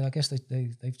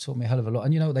 they've taught me a hell of a lot.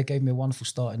 And, you know, they gave me a wonderful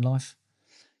start in life.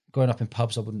 Growing up in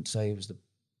pubs, I wouldn't say it was the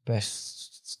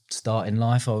best start in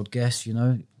life, I would guess, you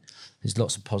know. There's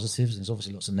lots of positives, there's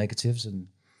obviously lots of negatives and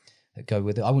that go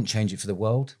with it. I wouldn't change it for the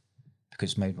world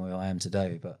because it's made me who I am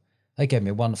today, but they gave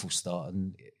me a wonderful start,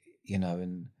 and, you know,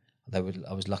 and I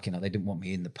was lucky enough, they didn't want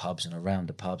me in the pubs and around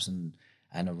the pubs and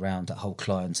around that whole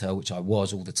clientele, which I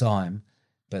was all the time,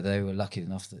 but they were lucky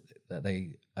enough that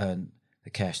they earned the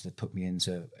cash that put me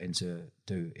into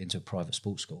a private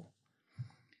sports school.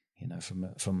 You know,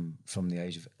 from the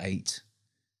age of 8,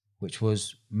 which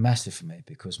was massive for me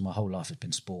because my whole life had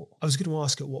been sport. I was going to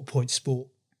ask at what point sport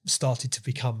started to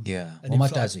become. Yeah, well, my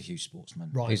dad's a huge sportsman.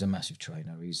 Right. He's a massive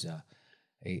trainer. He's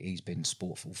been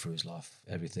sportful through his life,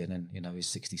 everything, and, you know, he's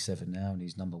 67 now, and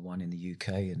he's number 1 in the UK,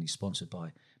 and he's sponsored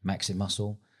by Maxi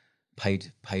Muscle,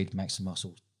 paid Maxi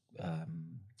Muscle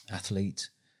athlete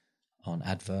on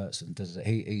adverts, and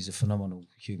he's a phenomenal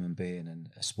human being and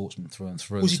a sportsman through and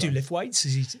through. Does he do lift weights?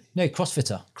 Is he no,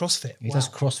 CrossFitter? CrossFit. He does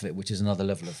CrossFit, which is another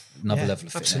level of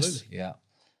fitness. Absolutely. Yeah,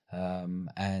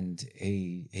 and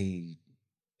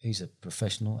he's a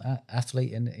professional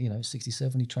athlete, and, you know,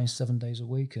 67. He trains 7 days a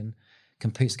week and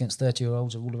competes against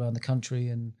 30-year-olds all around the country,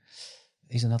 and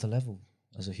he's another level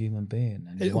as a human being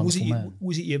and a wonderful man.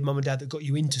 Was it your mum and dad that got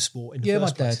you into sport in the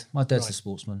first place? My dad's a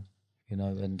sportsman. You know,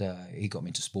 and he got me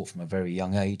into sport from a very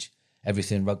young age.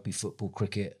 Everything, rugby, football,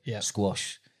 cricket,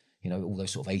 squash, you know, all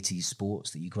those sort of 80s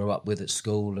sports that you grow up with at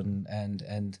school, and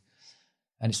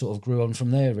it sort of grew on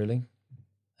from there, really.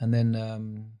 And then,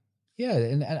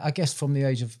 and I guess from the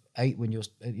age of 8, when you're,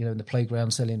 you know, in the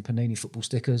playground selling Panini football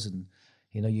stickers, and,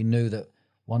 you know, you knew that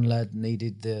one lad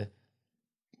needed the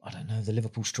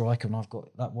Liverpool striker, and I've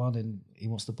got that one, and he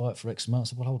wants to buy it for X amount. I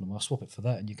said, well, hold on, I'll swap it for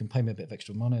that, and you can pay me a bit of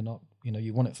extra money, and you know,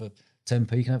 you want it for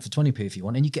 10p, you can have it for 20p if you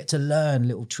want, and you get to learn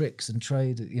little tricks and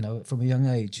trade, you know, from a young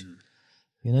age.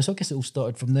 You know, so I guess it all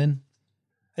started from then.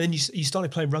 And then you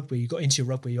started playing rugby. You got into your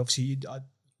rugby. Obviously, you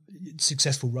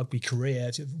successful rugby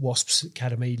career, Wasps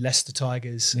Academy, Leicester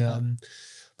Tigers. Yeah.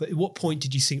 But at what point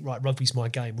did you think, right, rugby's my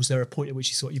game? Was there a point at which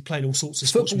you thought you're playing all sorts of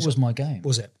sports? Football was my game.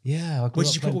 Was it? Yeah. What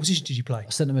position did you play?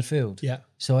 Centre midfield. Yeah.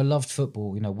 So I loved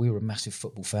football. You know, we were a massive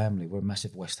football family. We're a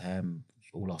massive West Ham.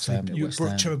 All our family.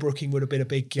 Trevor Brooking would have been a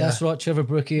big. That's right, Trevor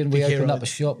Brooking. We opened up a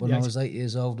shop when I was 8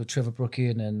 years old with Trevor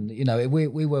Brooking, and, you know, we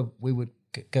would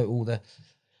go to all the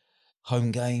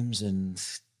home games, and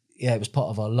it was part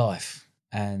of our life.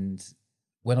 And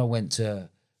when I went to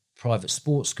private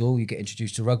sports school, you get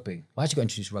introduced to rugby. I actually got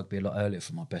introduced to rugby a lot earlier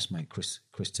from my best mate Chris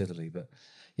Tidley, but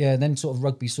then sort of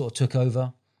rugby sort of took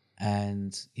over,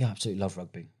 and I absolutely love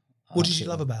rugby. What did you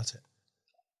love about it?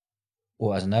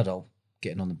 Well, as an adult,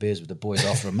 getting on the beers with the boys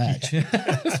after a match.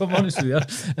 If I'm honest with you,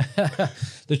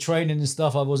 the training and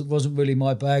stuff, I wasn't really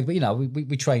my bag. But, you know,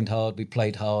 we trained hard, we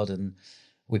played hard, and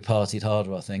we partied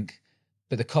harder, I think.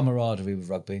 But the camaraderie with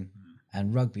rugby,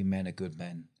 and rugby men are good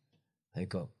men. They've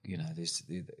got, you know,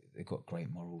 they've got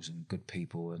great morals and good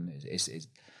people, and it's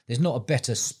there's not a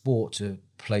better sport to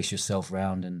place yourself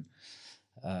around and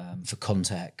for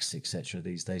contacts, etc.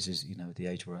 These days, is, you know, at the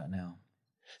age we're at now.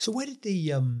 So where did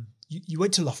the you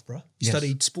went to Loughborough? You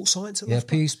studied sports science at Loughborough?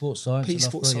 PE sports science. PE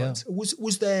sports science. Yeah.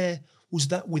 Was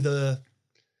that with a?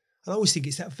 I always think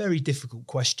it's that very difficult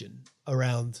question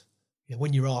around, you know,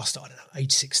 when you're asked, I don't know,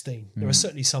 age 16. There are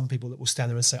certainly some people that will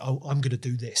stand there and say, "Oh, I'm going to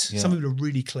do this." Yeah. Some people are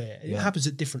really clear. It happens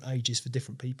at different ages for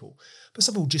different people, but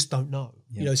some people just don't know.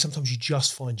 Yeah. You know, sometimes you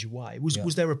just find your way.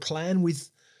 Was there a plan with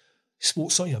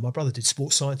sports science? You know, my brother did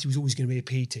sports science. He was always going to be a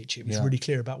PE teacher. He was really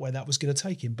clear about where that was going to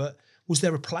take him. But was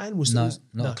there a plan? Not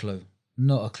a clue.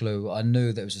 Not a clue. I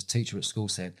knew there was a teacher at school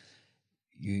said,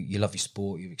 you love your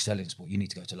sport, you excel in sport, you need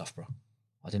to go to Loughborough.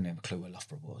 I didn't have a clue where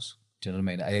Loughborough was. Do you know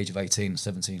what I mean? At the age of 18,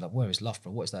 17, like, where is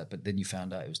Loughborough? What is that? But then you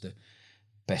found out it was the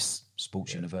best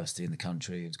sports university in the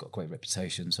country. It's got a great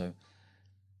reputation. So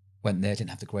went there, didn't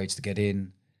have the grades to get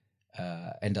in,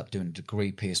 end up doing a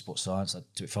degree, PE sports science.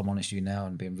 If I'm honest with you now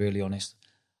and being really honest,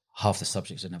 half the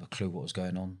subjects I didn't have a clue what was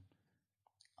going on.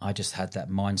 I just had that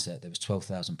mindset. There was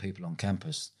 12,000 people on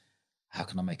campus. How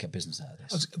can I make a business out of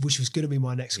this? Which was going to be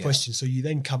my next question. So you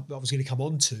then I was going to come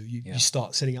on to, you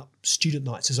start setting up student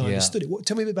nights as I understood it.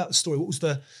 Tell me a bit about the story. What was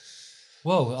the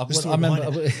Well, I story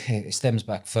remember behind it stems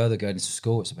back further going into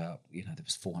school. It's about, there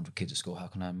was 400 kids at school. How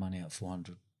can I earn money out of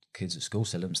 400 kids at school,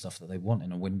 sell them stuff that they want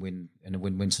in a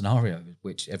win-win scenario,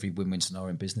 which every win-win scenario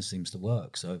in business seems to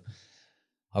work. So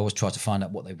I always try to find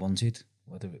out what they wanted,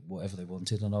 whatever they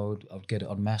wanted, and I would get it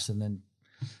en masse and then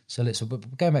sell it. So,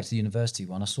 but going back to the university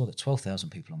one, I saw that 12,000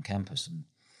 people on campus, and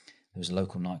there was a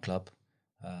local nightclub,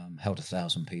 held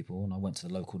 1,000 people, and I went to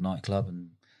the local nightclub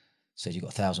and said, you've got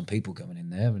 1,000 people going in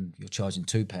there and you're charging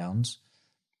 £2.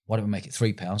 Why don't we make it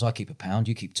 £3? I keep £1,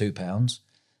 you keep £2,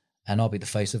 and I'll be the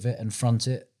face of it and front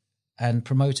it and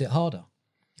promote it harder.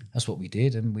 That's what we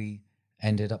did, and we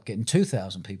ended up getting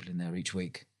 2,000 people in there each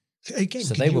week. Again,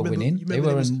 so they were winning. They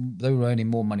were earning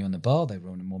more money on the bar. They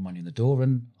were earning more money on the door,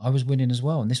 and I was winning as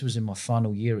well. And this was in my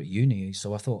final year at uni.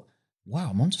 So I thought, wow,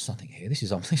 I'm onto something here. This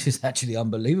is actually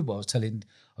unbelievable. I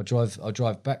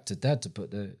drive back to Dad to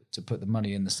put the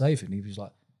money in the safe, and he was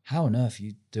like, how on earth are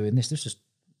you doing this? This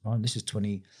is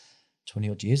 20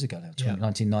 odd years ago now.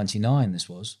 1999 this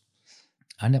was.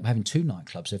 I ended up having 2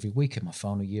 nightclubs every week in my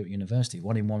final year at university.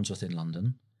 One in Wandsworth in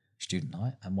London, student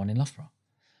night, and one in Loughborough.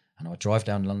 And I would drive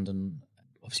down London,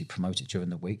 obviously promote it during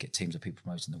the week, get teams of people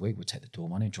promoting the week, we'd take the door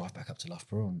money, drive back up to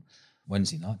Loughborough on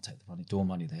Wednesday night, take the door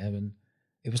money there. And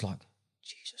it was like,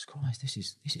 Jesus Christ, this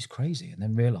is crazy. And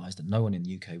then realised that no one in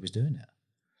the UK was doing it.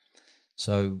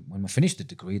 So when I finished the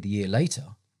degree, the year later,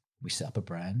 we set up a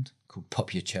brand called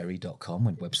popyourcherry.com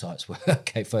when websites were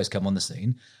first come on the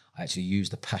scene. I actually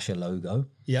used the Pasha logo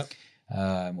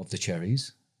of the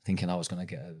cherries, thinking I was going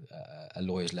to get a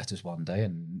lawyer's letters one day,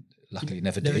 and luckily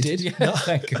never did. Yeah, no.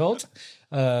 Thank God.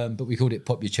 But we called it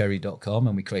popyourcherry.com,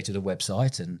 and we created a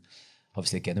website, and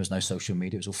obviously again there was no social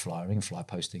media, it was all flyering and fly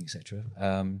posting, etc.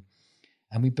 And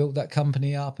we built that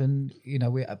company up, and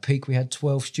we at peak we had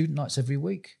 12 student nights every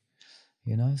week,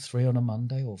 3 on a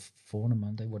Monday or 4 on a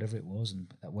Monday, whatever it was,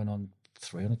 and that went on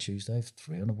 3 on a Tuesday,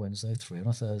 3 on a Wednesday, 3 on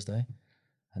a Thursday,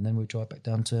 and then we'd drive back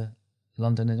down to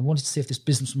London, and I wanted to see if this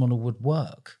business model would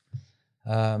work,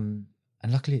 and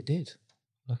luckily it did.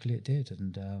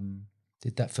 And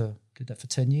did that for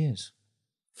 10 years.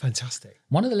 Fantastic.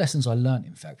 One of the lessons I learned,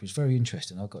 in fact, was very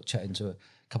interesting. I got chatting to a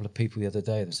couple of people the other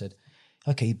day, and they said,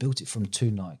 okay, you built it from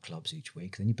 2 nightclubs each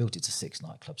week, then you built it to 6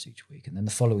 nightclubs each week, and then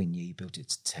the following year you built it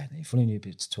to 10, and the following year you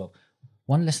built it to 12.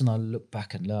 One lesson I look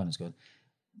back and learn is going,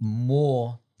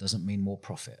 more doesn't mean more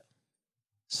profit.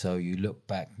 So you look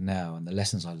back now, and the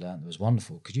lessons I learned was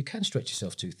wonderful, because you can stretch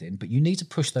yourself too thin, but you need to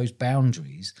push those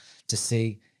boundaries to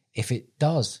see if it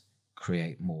does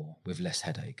create more with less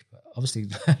headache. But obviously,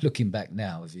 looking back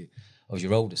now of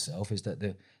your older self, is that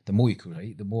the more you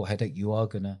create, the more headache you are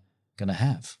gonna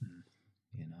have.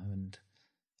 And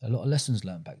a lot of lessons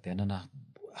learned back then, and a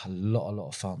lot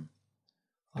of fun.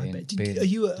 Are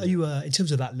you in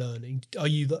terms of that learning? Are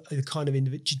you the kind of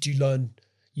individual? Do you learn?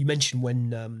 You mentioned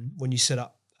when you set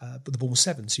up the Bournemouth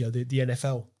Sevens, the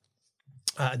NFL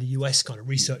and the US kind of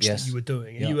research that you were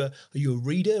doing. Are you a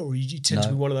reader, or you tend to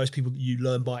be one of those people that you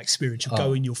learn by experience? You'll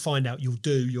go in, you'll find out, you'll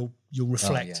do, you'll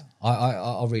reflect.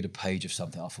 I'll read a page of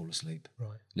something, I'll fall asleep.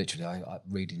 Right. Literally,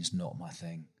 reading's not my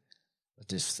thing.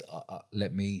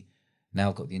 Let me, now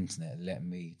I've got the internet, let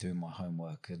me do my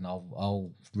homework, and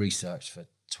I'll research for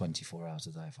 24 hours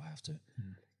a day if I have to,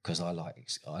 because I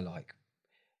like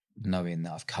knowing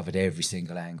that I've covered every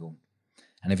single angle.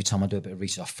 And every time I do a bit of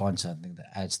research, I find something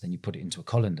that adds, then you put it into a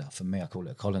colander. For me, I call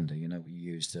it a colander, what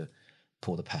you use to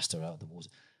pour the pasta out of the water.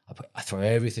 I throw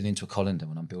everything into a colander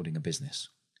when I'm building a business.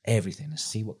 Everything, and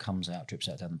see what comes out, drips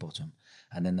out down the bottom.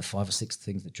 And then the 5 or 6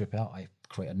 things that drip out, I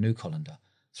create a new colander,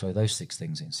 throw those 6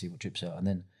 things in, see what drips out. And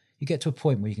then you get to a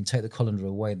point where you can take the colander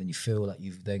away, and then you feel like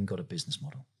you've then got a business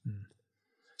model.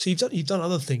 So you've done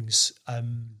other things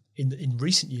in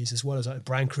recent years as well, as like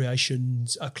brand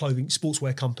creations, clothing,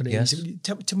 sportswear companies. Yes.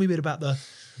 Tell me a bit about the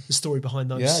story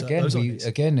behind those. Those ideas.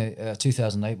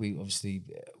 2008, we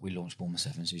launched Bournemouth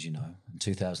Sevens, as you know. In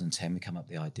 2010, we came up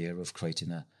with the idea of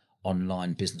creating an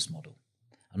online business model,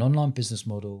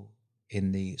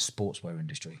 in the sportswear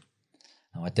industry.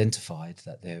 Now, identified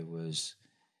that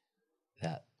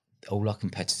all our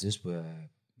competitors were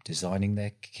designing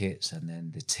their kits, and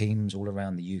then the teams all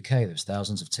around the UK, there's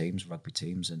thousands of teams, rugby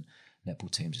teams and netball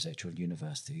teams, etc., and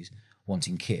universities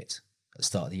wanting kit at the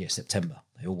start of the year, September.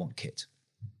 They all want kit.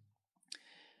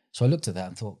 So I looked at that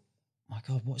and thought, my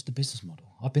God, what's the business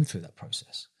model? I've been through that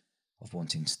process of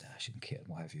wanting stash and kit and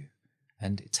what have you.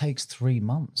 And it takes 3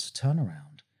 months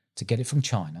turnaround to get it from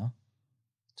China,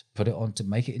 to put it on, to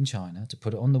make it in China, to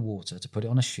put it on the water, to put it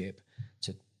on a ship,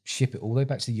 to ship it all the way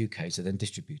back to the UK, to then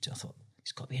distribute it. I thought,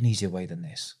 it's got to be an easier way than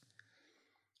this.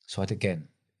 So I had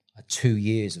 2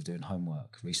 years of doing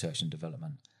homework, research and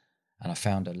development. And I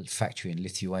found a factory in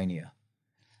Lithuania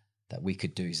that we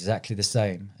could do exactly the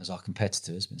same as our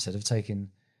competitors, but instead of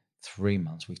taking 3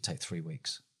 months, we could take 3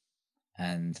 weeks.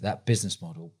 And that business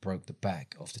model broke the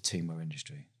back of the teamwear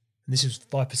industry. And this was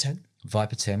Viper 10?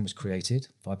 Viper 10 was created.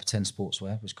 Viper 10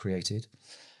 Sportswear was created.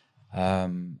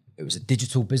 It was a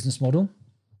digital business model.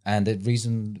 And the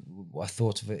reason I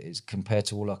thought of it is, compared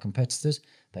to all our competitors,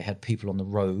 they had people on the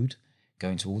road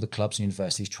going to all the clubs and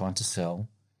universities trying to sell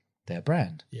their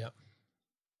brand. Yeah.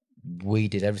 We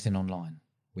did everything online.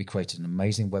 We created an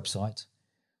amazing website.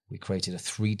 We created a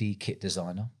 3D kit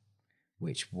designer,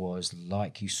 which was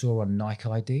like you saw on Nike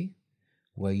ID,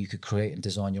 where you could create and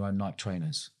design your own Nike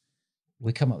trainers.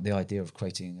 We come up with the idea of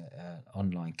creating an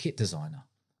online kit designer,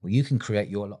 where you can create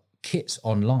your kits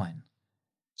online.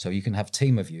 So you can have a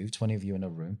team of you, 20 of you in a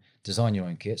room, design your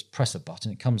own kits, press a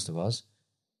button, it comes to us.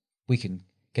 We can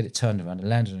get it turned around and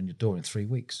landed on your door in 3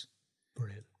 weeks.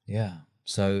 Brilliant. Yeah.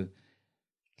 So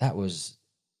that was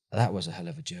a hell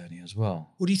of a journey as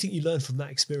well. What do you think you learned from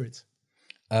that experience?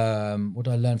 What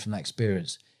did I learn from that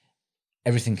experience?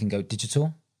 Everything can go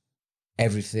digital.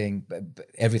 Everything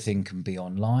can be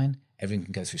online. Everything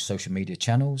can go through social media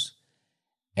channels.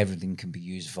 Everything can be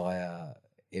used via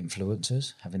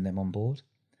influencers, having them on board.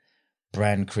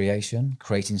 Brand creation,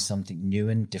 creating something new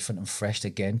and different and fresh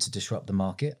again to disrupt the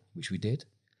market, which we did.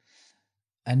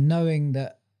 And knowing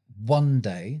that one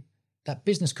day that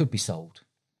business could be sold.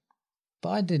 But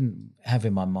I didn't have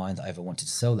in my mind that I ever wanted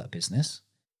to sell that business,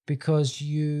 because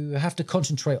you have to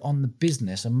concentrate on the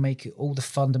business and make all the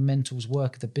fundamentals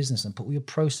work of the business and put all your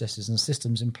processes and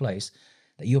systems in place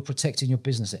that you're protecting your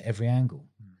business at every angle.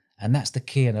 And that's the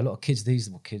key. And a lot of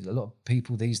a lot of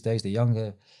people these days, the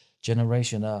younger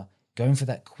generation, are going for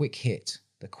that quick hit,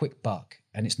 the quick buck.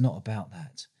 And it's not about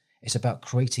that. It's about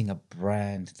creating a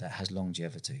brand that has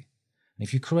longevity. And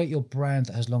if you create your brand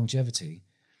that has longevity,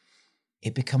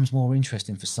 it becomes more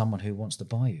interesting for someone who wants to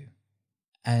buy you.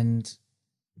 And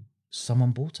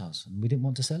someone bought us and we didn't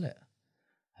want to sell it.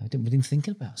 We didn't think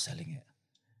about selling it.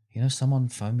 You know, someone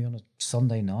phoned me on a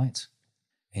Sunday night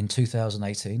in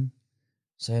 2018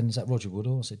 saying, "Is that Roger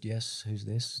Woodall?" I said, "Yes." "Who's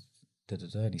this?"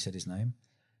 And he said his name.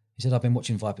 He said, "I've been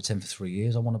watching Viper 10 for 3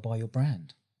 years. I want to buy your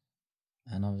brand."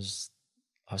 And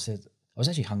I said, I was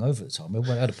actually hungover at the time. We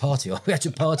had a party. We had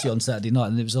a party on Saturday night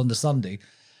and it was on the Sunday.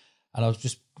 And I was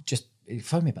just he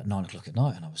phoned me about 9 o'clock at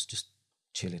night and I was just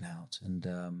chilling out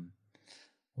and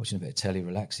watching a bit of telly,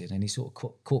 relaxing. And he sort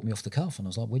of caught me off the cuff and I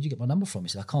was like, "Where'd you get my number from?" He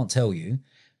said, "I can't tell you,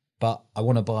 but I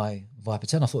want to buy Viper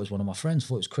 10. I thought it was one of my friends. I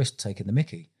thought it was Chris taking the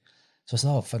mickey." So I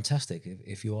said, "Oh, fantastic.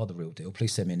 If you are the real deal,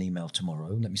 please send me an email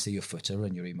tomorrow. Let me see your footer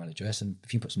and your email address. And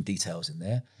if you can put some details in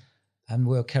there, and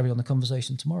we'll carry on the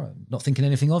conversation tomorrow." Not thinking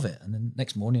anything of it. And then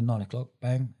next morning, 9 o'clock,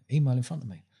 bang, email in front of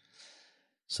me.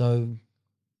 So,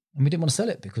 and we didn't want to sell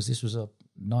it because this was a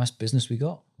nice business we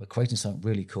got. We're creating something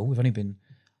really cool. We've only been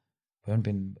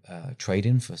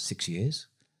trading for 6 years.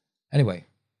 Anyway,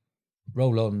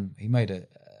 roll on. He made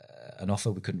an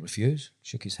offer we couldn't refuse,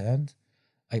 shook his hand.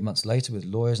 8 months later, with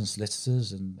lawyers and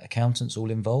solicitors and accountants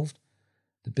all involved,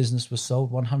 the business was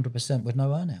sold 100% with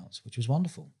no earnouts, which was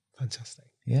wonderful. Fantastic.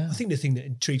 Yeah. I think the thing that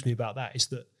intrigues me about that is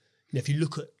that, you know, if you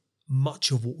look at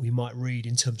much of what we might read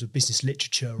in terms of business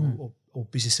literature or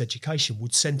business education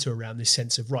would centre around this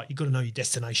sense of, right, you've got to know your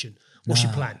destination. What's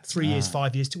your plan? 3 years,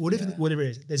 5 years, whatever it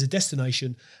is. There's a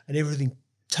destination and everything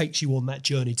takes you on that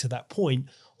journey to that point,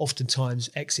 oftentimes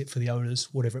exit for the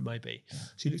owners, whatever it may be. Yeah.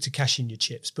 So you look to cash in your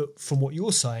chips. But from what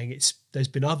you're saying, there's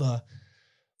been other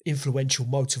influential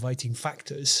motivating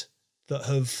factors that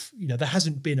have, you know, there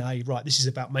hasn't been right, this is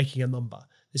about making a number.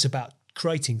 It's about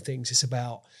creating things. It's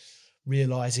about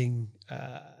realising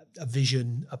a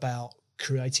vision, about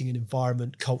creating an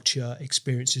environment, culture,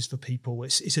 experiences for people.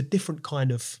 It's a different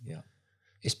kind of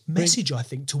it's message, I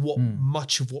think, to what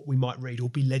much of what we might read or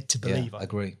be led to believe. Yeah, I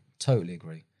agree. Totally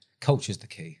agree. Culture's the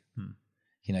key.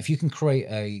 You know, if you can create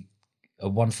a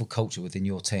wonderful culture within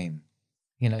your team,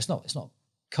 you know, it's not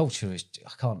culture is,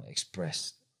 I can't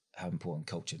express how important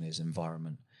culture is,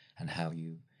 environment and how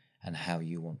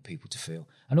you want people to feel.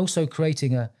 And also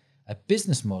creating a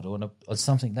business model and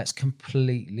something that's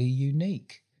completely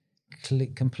unique,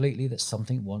 completely that's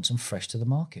something once and fresh to the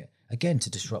market, again, to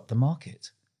disrupt the market.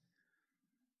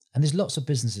 And there's lots of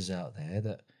businesses out there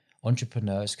that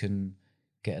entrepreneurs can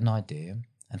get an idea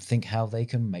and think how they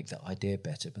can make that idea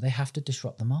better, but they have to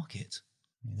disrupt the market,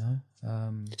 you know?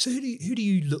 So who do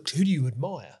you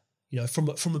admire, you know,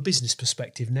 from a business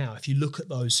perspective now? If you look at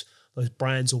those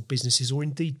brands or businesses or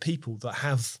indeed people that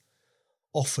have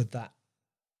offered that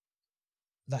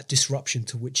disruption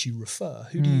to which you refer,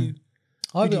 who do you...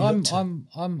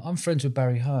 I'm friends with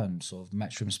Barry Hearn, sort of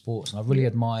Matchroom Sports, and I really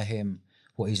admire him,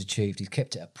 what he's achieved. He's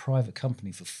kept it a private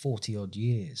company for 40 odd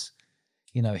years.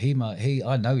 You know,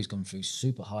 I know he's gone through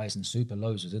super highs and super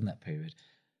lows within that period,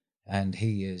 and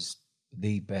he is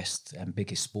the best and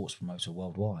biggest sports promoter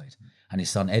worldwide. And his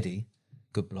son Eddie,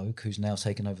 good bloke, who's now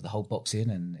taken over the whole boxing,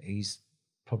 and he's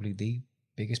probably the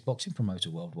biggest boxing promoter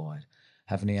worldwide.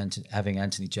 Having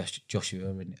Anthony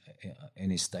Joshua in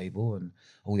his stable, and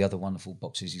all the other wonderful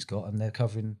boxers he's got, and they're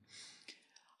covering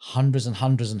hundreds and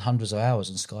hundreds and hundreds of hours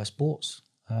on Sky Sports.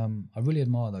 I really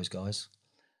admire those guys.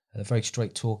 They're very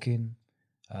straight talking.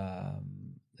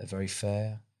 They're very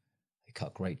fair. They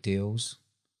cut great deals.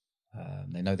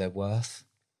 They know their worth.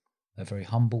 They're very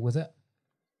humble with it.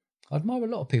 I admire a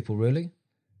lot of people, really.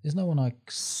 There's no one I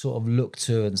sort of look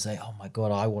to and say, "Oh my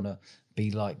God, I want to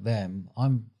be like them."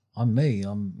 I'm me.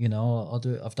 I'll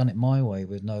do it. I've done it my way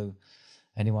with no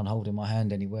anyone holding my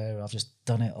hand anywhere. I've just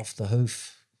done it off the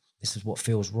hoof. This is what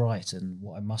feels right and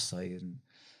what I must say. And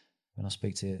when I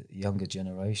speak to the younger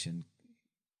generation,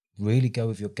 really go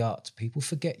with your gut. People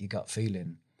forget your gut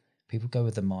feeling. People go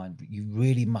with the mind, but you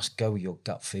really must go with your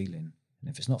gut feeling. And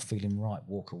if it's not feeling right,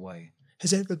 walk away.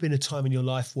 Has there ever been a time in your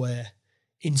life where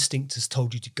instinct has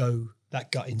told you to go,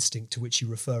 that gut instinct to which you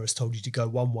refer has told you to go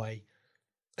one way,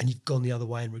 and you've gone the other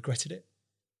way and regretted it?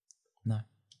 No.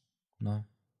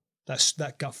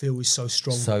 That gut feel is so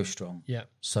strong. So strong. Yeah.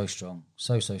 So strong.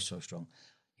 So strong.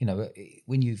 You know,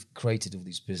 when you've created all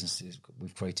these businesses,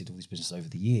 we've created all these businesses over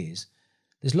the years,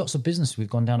 there's lots of business we've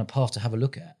gone down a path to have a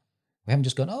look at. We haven't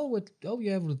just gone, all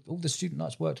the student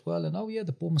nights worked well, and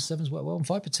the Bournemouth Sevens worked well, and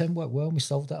 5 for 10 worked well, and we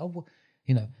solved that.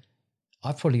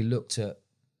 I've probably looked at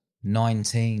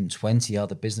 19, 20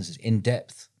 other businesses in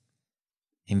depth,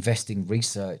 investing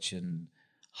research and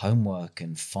homework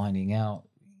and finding out,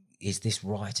 is this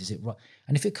right? Is it right?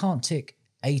 And if it can't tick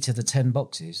 8 of the 10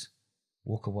 boxes,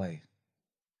 walk away.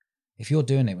 If you're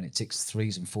doing it when it ticks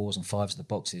 3s and 4s and 5s of the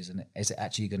boxes, and is it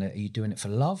actually are you doing it for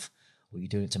love? Or are you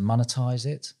doing it to monetize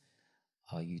it?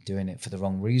 Are you doing it for the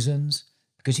wrong reasons?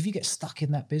 Because if you get stuck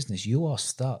in that business, you are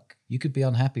stuck. You could be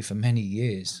unhappy for many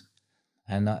years.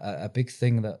 And a big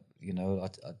thing that,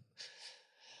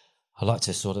 I like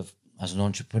to sort of, as an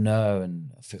entrepreneur,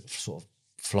 and sort of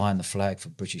flying the flag for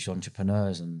British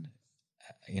entrepreneurs, and,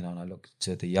 and I look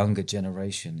to the younger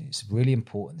generation, it's really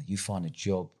important that you find a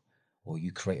job or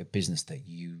you create a business that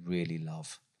you really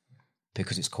love,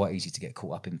 because it's quite easy to get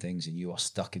caught up in things and you are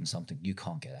stuck in something you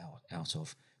can't get out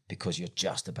of, because you're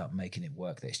just about making it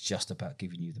work, that it's just about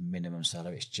giving you the minimum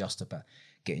salary, it's just about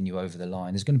getting you over the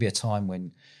line. There's going to be a time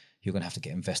when you're going to have to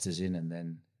get investors in, and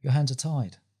then your hands are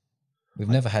tied. We've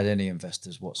never had any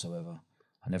investors whatsoever.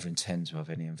 I never intend to have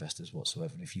any investors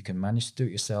whatsoever. And if you can manage to do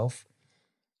it yourself,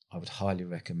 I would highly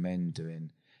recommend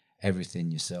doing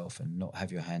everything yourself and not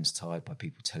have your hands tied by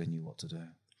people telling you what to do.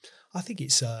 I think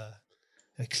it's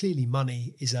clearly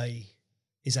money is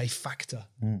a factor.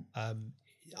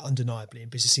 Undeniably,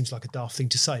 and business seems like a daft thing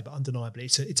to say, but undeniably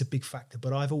it's a big factor.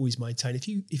 But I've always maintained,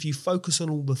 if you focus on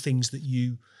all the things that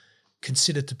you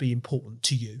consider to be important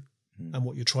to you and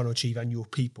what you're trying to achieve, and your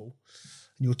people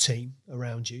and your team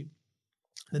around you,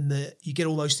 then you get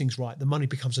all those things right, the money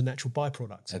becomes a natural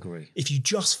byproduct. Agree. If you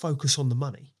just focus on the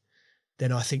money,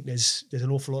 then I think there's an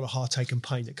awful lot of heartache and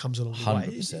pain that comes along the way.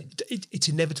 It's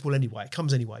inevitable anyway. It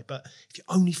comes anyway. But if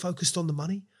you're only focused on the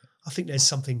money, I think there's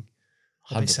something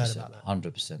 100%, about that.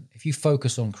 100%. If you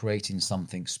focus on creating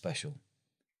something special,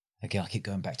 again, I keep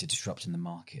going back to disrupting the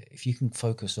market. If you can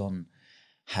focus on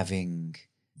having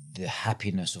the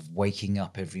happiness of waking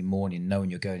up every morning knowing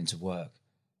you're going to work,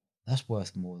 that's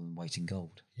worth more than weight in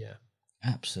gold. Yeah.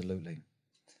 Absolutely.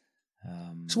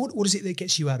 So what is it that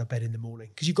gets you out of bed in the morning?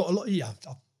 Because you've got a lot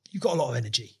of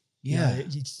energy. Yeah.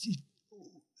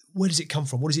 Where does it come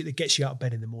from? What is it that gets you out of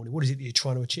bed in the morning? What is it that you're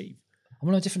trying to achieve? I'm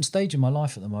on a different stage in my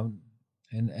life at the moment.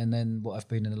 And then what I've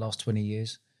been in the last 20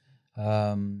 years.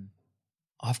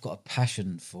 I've got a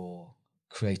passion for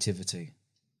creativity,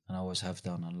 and I always have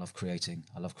done. I love creating.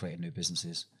 I love creating new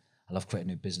businesses. I love creating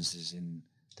new businesses in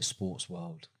the sports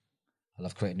world. I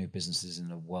love creating new businesses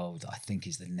in a world that I think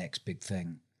is the next big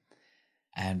thing.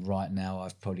 And right now,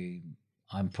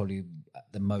 I'm probably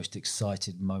at the most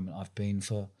excited moment I've been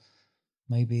for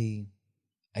maybe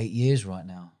 8 years right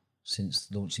now, since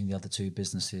launching the other 2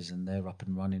 businesses, and they're up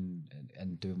and running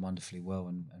and doing wonderfully well,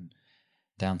 and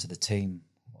down to the team.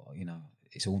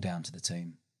 It's all down to the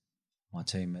team. My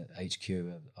team at HQ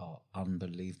are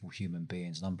unbelievable human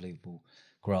beings and unbelievable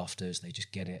grafters. They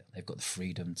just get it. They've got the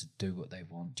freedom to do what they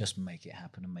want, just make it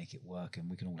happen and make it work, and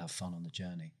we can all have fun on the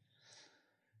journey.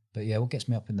 But yeah, what gets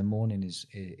me up in the morning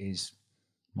is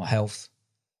my health.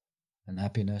 and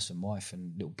happiness and wife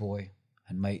and little boy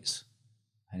and mates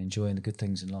and enjoying the good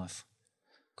things in life.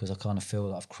 Because I kind of feel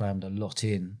that I've crammed a lot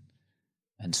in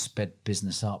and sped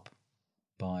business up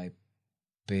by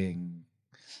being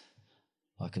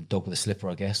like a dog with a slipper,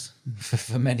 I guess,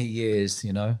 for many years,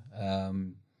 you know.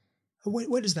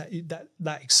 Where does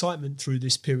that excitement through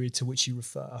this period to which you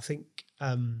refer? I think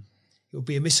it would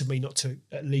be amiss of me not to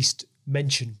at least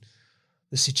mention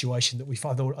the situation that we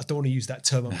find. I don't want to use that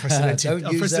term, unprecedented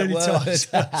times,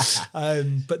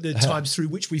 but the times through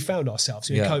which we found ourselves.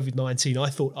 You know, COVID-19, I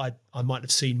thought I might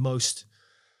have seen most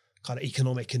kind of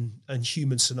economic and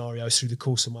human scenarios through the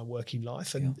course of my working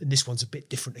life, and this one's a bit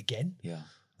different again. Yeah.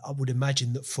 I would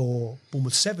imagine that for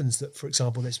Bournemouth Sevens, that for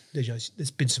example,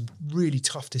 there's been some really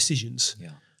tough decisions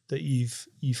that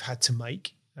you've had to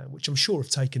make, which I'm sure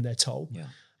have taken their toll. Yeah.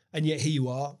 And yet here you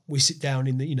are. We sit down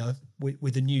in the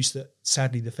with the news that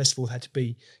sadly the festival had to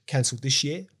be cancelled this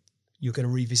year. You're going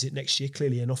to revisit next year,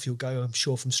 clearly, and off you'll go. I'm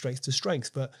sure from strength to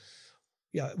strength. But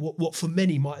what for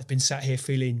many might have been sat here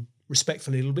feeling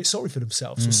respectfully a little bit sorry for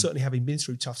themselves, or certainly having been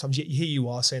through tough times. Yet here you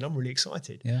are saying, "I'm really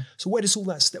excited." Yeah. So where does all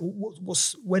that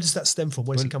where does that stem from?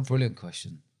 Where does it come from? Brilliant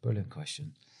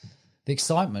question. The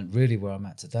excitement, really, where I'm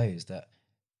at today, is that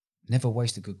never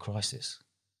waste a good crisis.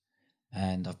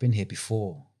 And I've been here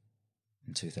before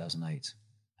in 2008,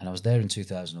 and I was there in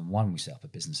 2001. We set up a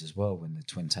business as well when the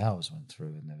Twin Towers went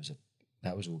through, and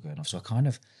that was all going off. So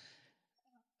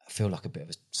I feel like a bit of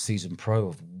a seasoned pro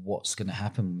of what's going to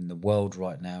happen in the world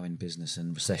right now in business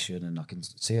and recession, and I can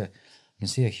see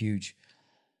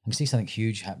something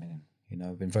huge happening. You know,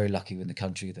 I've been very lucky in the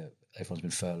country that everyone's been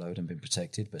furloughed and been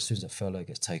protected, but as soon as that furlough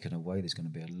gets taken away, there's going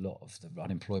to be a lot of the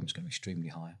unemployment's going to be extremely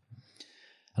high.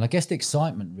 And I guess the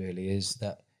excitement really is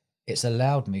that it's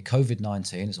allowed me,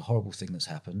 COVID-19 is a horrible thing that's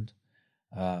happened,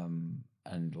 and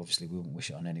obviously we won't wish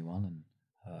it on anyone,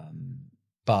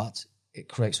 but it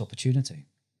creates opportunity.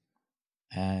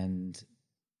 And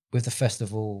with the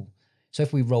festival, so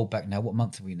if we roll back now, what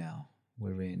month are we now?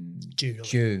 We're in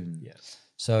June. Yeah.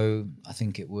 So I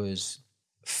think it was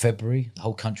February, the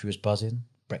whole country was buzzing.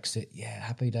 Brexit,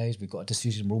 happy days, we've got a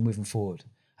decision, we're all moving forward.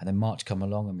 And then March come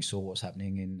along and we saw what's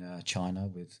happening in China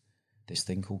with this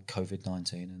thing called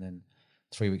COVID-19. And then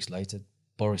 3 weeks later,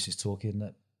 Boris is talking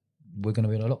that we're going to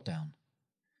be in a lockdown.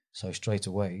 So straight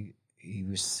away, he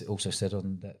was also said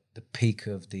on that the peak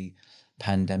of the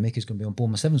pandemic is going to be on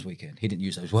Bournemouth Sevens weekend. He didn't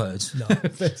use those words to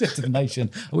the nation.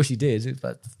 I wish he did. It's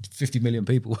about 50 million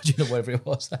people watching or whatever it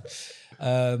was.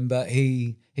 But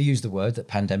he used the word that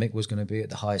pandemic was going to be at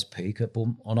the highest peak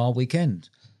on our weekend.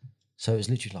 So it was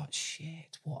literally like,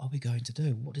 shit, what are we going to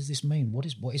do? What does this mean? What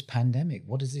is pandemic?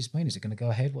 What does this mean? Is it going to go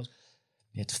ahead? You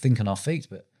had to think on our feet.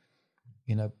 But,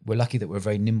 you know, we're lucky that we're a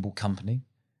very nimble company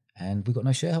and we've got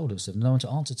no shareholders, so no one to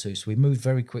answer to. So we moved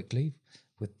very quickly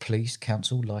with police,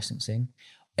 council, licensing.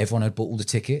 Everyone had bought all the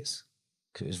tickets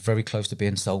because it was very close to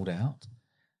being sold out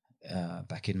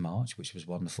back in March, which was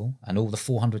wonderful. And all the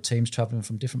 400 teams travelling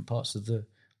from different parts of the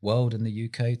world and the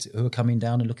UK who are coming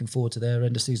down and looking forward to their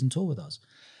end of season tour with us.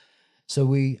 So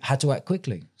we had to act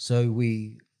quickly.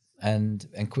 And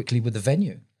quickly with the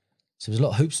venue. So there's a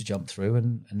lot of hoops to jump through,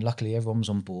 and luckily everyone was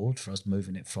on board for us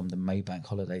moving it from the May bank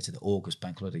holiday to the August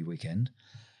bank holiday weekend,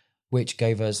 which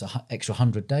gave us an extra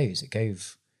 100 days. It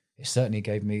certainly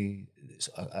gave me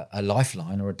a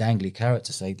lifeline or a dangly carrot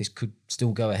to say this could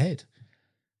still go ahead.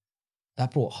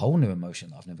 That brought a whole new emotion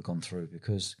that I've never gone through,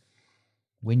 because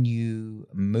when you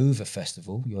move a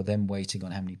festival, you're then waiting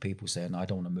on how many people saying, I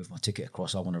don't want to move my ticket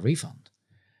across, I want a refund.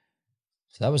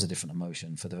 So that was a different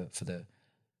emotion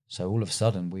so all of a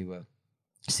sudden we were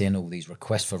seeing all these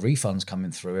requests for refunds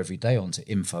coming through every day onto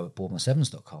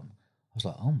info@bournemouthsevens.com. I was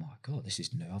like, oh my God, this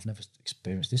is new. I've never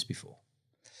experienced this before.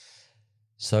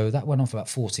 So that went on for about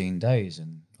 14 days.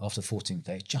 And after 14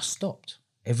 days, it just stopped.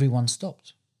 Everyone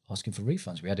stopped asking for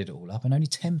refunds. We added it all up and only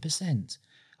 10%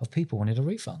 of people wanted a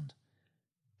refund.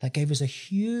 That gave us a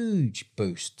huge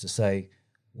boost to say,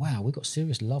 wow, we've got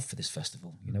serious love for this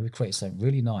festival. You know, we've created something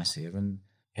really nice here and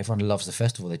everyone loves the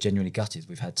festival. They're genuinely gutted.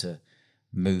 We've had to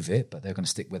move it, but they're going to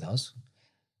stick with us.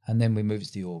 And then we moved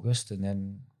it to August, and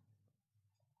then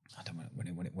I don't know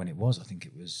when it was. I think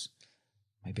it was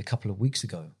maybe a couple of weeks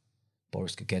ago.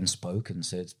 Boris again spoke and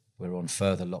said we're on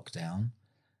further lockdown,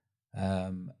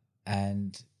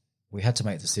 and we had to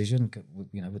make a decision.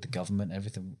 You know, with the government,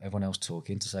 everyone else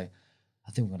talking, to say,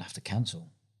 I think we're going to have to cancel.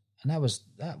 And that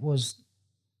was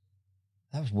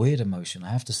weird emotion,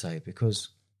 I have to say, because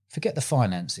forget the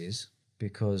finances,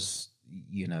 because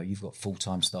you know you've got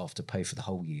full-time staff to pay for the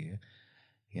whole year.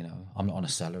 You know, I'm not on a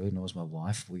salary, nor is my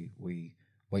wife. We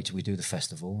wait till we do the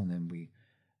festival, and then we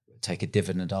take a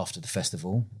dividend after the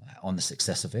festival on the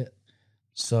success of it.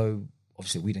 So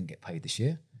obviously we didn't get paid this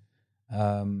year.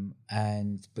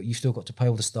 But you've still got to pay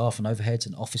all the staff and overheads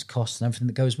and office costs and everything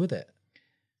that goes with it.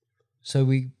 So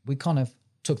we kind of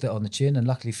took that on the chin, and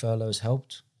luckily furloughs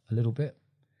helped a little bit.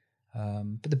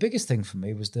 But the biggest thing for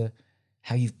me was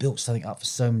how you've built something up for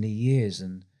so many years,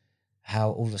 and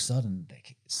how all of a sudden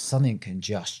something can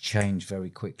just change very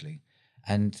quickly.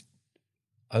 And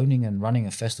owning and running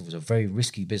a festival is a very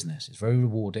risky business. It's very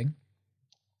rewarding,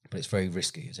 but it's very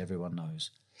risky, as everyone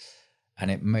knows. And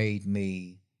it made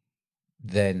me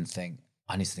then think,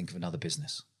 I need to think of another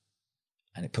business.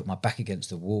 And it put my back against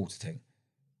the wall to think,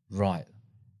 right,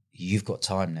 you've got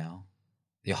time now.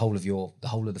 The whole of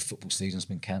the football season's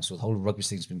been cancelled. The whole of rugby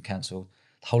season's been cancelled.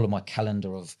 The whole of my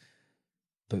calendar of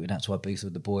booting out to Ibiza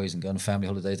with the boys and going on family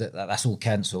holidays, that's all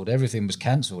cancelled. Everything was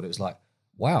cancelled. It was like,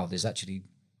 wow, there's actually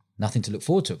nothing to look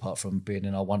forward to apart from being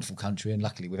in our wonderful country. And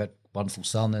luckily we've had wonderful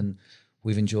sun and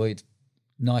we've enjoyed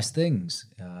nice things,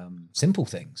 simple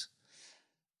things.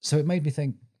 So it made me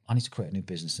think, I need to create a new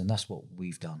business, and that's what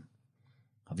we've done.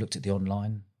 I've looked at the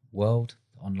online world,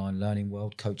 the online learning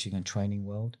world, coaching and training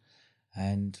world,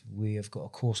 and we have got a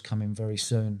course coming very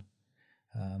soon,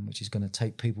 which is going to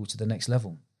take people to the next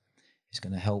level. It's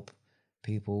going to help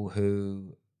people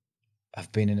who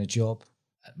have been in a job,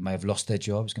 may have lost their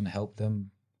job. It's going to help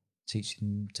them, teach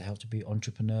them how to be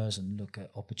entrepreneurs and look at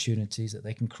opportunities that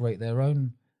they can create their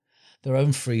own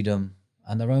freedom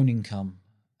and their own income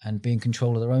and be in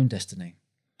control of their own destiny.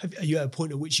 Are you at a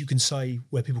point at which you can say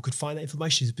where people could find that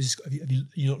information? Have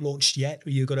you not launched yet?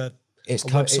 Or you got a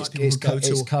website people could go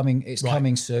to? It's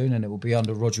coming soon, and it will be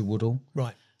under Roger Woodall.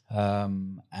 Right.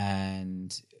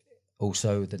 And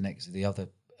also the other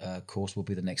course will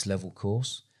be the Next Level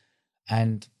course.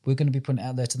 And we're going to be putting it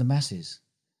out there to the masses.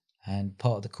 And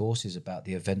part of the course is about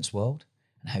the events world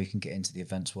and how you can get into the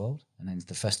events world and into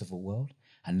the festival world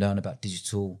and learn about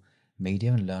digital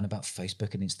media and learn about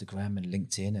Facebook and Instagram and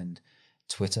LinkedIn and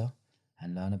Twitter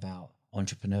and learn about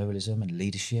entrepreneurialism and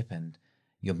leadership and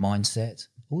your mindset,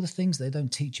 all the things they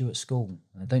don't teach you at school,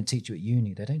 and they don't teach you at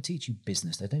uni. They don't teach you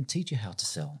business. They don't teach you how to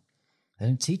sell. They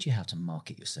don't teach you how to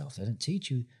market yourself. They don't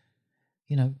teach you,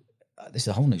 this is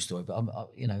a whole new story, but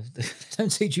they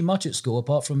don't teach you much at school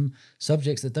apart from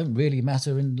subjects that don't really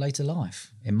matter in later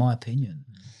life, in my opinion.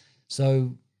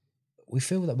 So we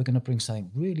feel that we're going to bring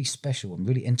something really special and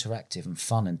really interactive and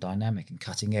fun and dynamic and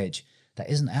cutting edge that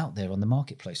isn't out there on the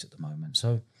marketplace at the moment.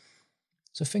 So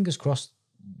fingers crossed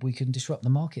we can disrupt the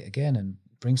market again and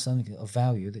bring something of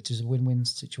value that is a win-win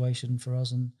situation for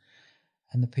us and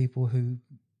the people who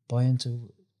buy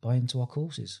into our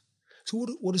courses. So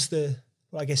what is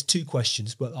I guess two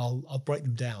questions, but I'll break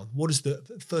them down.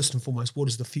 First and foremost, what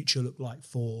does the future look like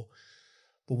for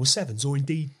Bournemouth Sevens, or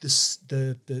indeed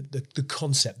the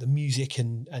concept, the music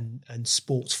and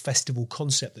sports festival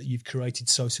concept that you've created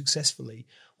so successfully?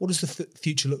 What does the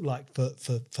future look like for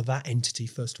that entity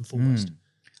first and foremost?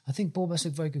 I think Bournemouth's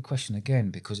a very good question again,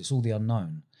 because it's all the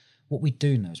unknown. What we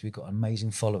do know is we've got an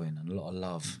amazing following and a lot of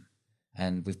love.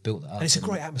 And we've built that up. And it's a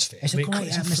great atmosphere. It's a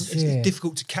great atmosphere. It's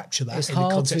difficult to capture that it's in the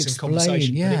context of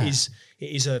conversation. Yeah. But it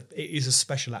is a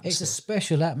special atmosphere. It's a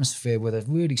special atmosphere with a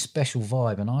really special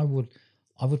vibe. And I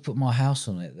would put my house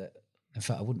on it. In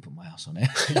fact, I wouldn't put my house on it.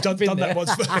 You've done that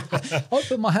once. I'd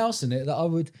put my house in it that I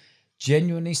would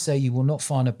genuinely say you will not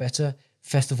find a better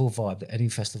festival vibe than any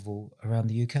festival around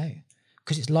the UK.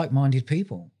 Because it's like-minded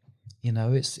people.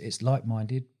 It's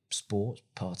like-minded sports,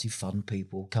 party, fun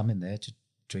people come in there to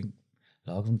drink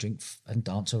and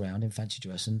dance around in fancy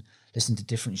dress and listen to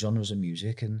different genres of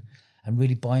music and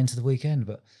really buy into the weekend.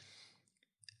 But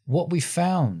what we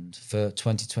found for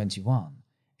 2021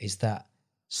 is that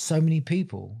so many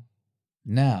people,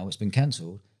 now it's been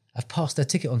cancelled, have passed their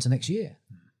ticket on to next year,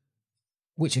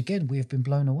 which again, we have been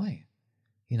blown away.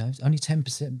 Only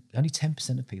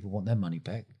 10% of people want their money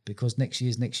back because next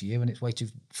year's next year and it's way too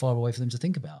far away for them to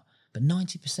think about. But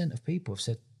 90% of people have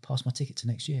said, pass my ticket to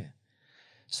next year.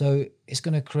 So it's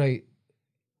going to create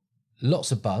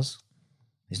lots of buzz.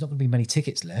 There's not going to be many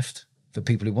tickets left for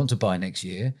people who want to buy next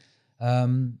year. But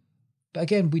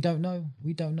again, we don't know.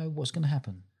 We don't know what's going to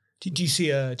happen. Do you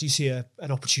see an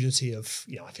opportunity of,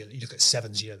 I feel you look at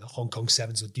Sevens, the Hong Kong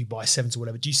Sevens or Dubai Sevens or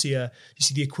whatever. Do you see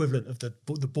the equivalent of the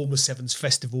Bournemouth Sevens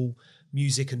festival,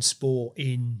 music and sport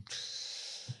in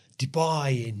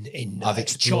Dubai, in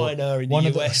China, in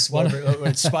the US,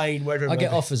 in Spain, wherever? I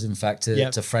get offers, in fact,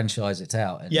 to franchise it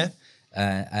out.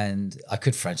 And, and I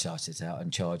could franchise it out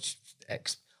and charge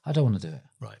X. I don't want to do it.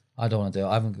 Right. I don't want to do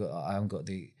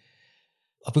it.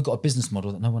 We've got a business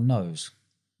model that no one knows.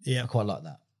 Yeah. I quite like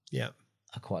that. Yeah.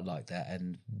 I quite like that.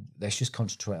 And let's just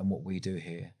concentrate on what we do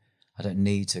here. I don't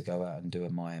need to go out and do a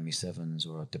Miami Sevens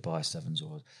or a Dubai Sevens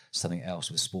or something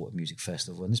else with Sport and Music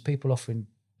Festival. And there's people offering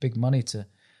big money for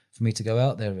me to go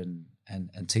out there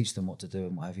and teach them what to do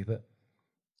and what have you. But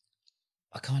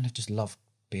I kind of just love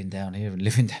being down here and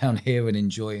living down here and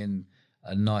enjoying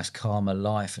a nice, calmer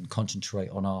life and concentrate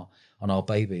on our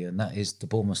baby, and that is the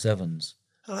Bournemouth Sevens.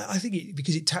 I think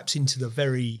because it taps into the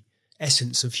very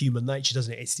essence of human nature,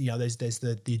 doesn't it? It's, you know, there's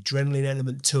the adrenaline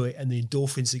element to it and the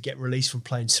endorphins that get released from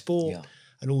playing sport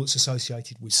and all that's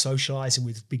associated with socialising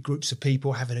with big groups of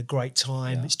people, having a great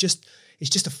time. Yeah. It's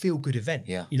just a feel-good event.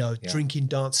 Yeah. You know, drinking,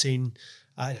 dancing,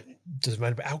 doesn't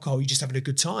matter about alcohol, you're just having a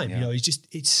good time. Yeah. You know,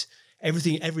 it's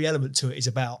everything, every element to it is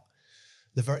about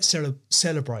the very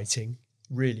celebrating,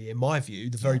 really, in my view,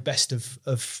 the very best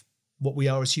of what we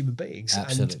are as human beings.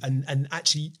 Absolutely. And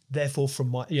actually, therefore, from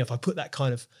my, you know, if I put that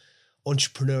kind of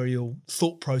entrepreneurial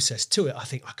thought process to it, I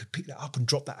think I could pick that up and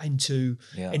drop that into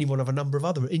any one of a number of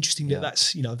other. Interesting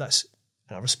that's, you know, that's,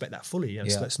 and I respect that fully. You know,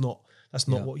 so that's not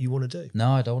what you want to do.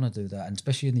 No, I don't want to do that, and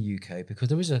especially in the UK, because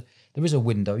there is a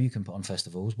window you can put on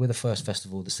festivals. We're the first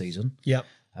festival of the season. Yeah,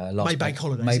 May Bank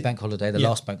Holiday, the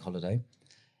last bank holiday.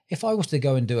 If I was to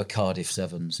go and do a Cardiff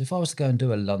Sevens, if I was to go and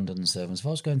do a London Sevens, if I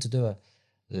was going to do a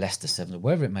Leicester Sevens, or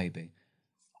wherever it may be,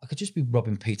 I could just be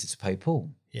robbing Peter to pay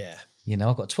Paul. Yeah. You know,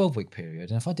 I've got a 12-week period,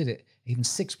 and if I did it even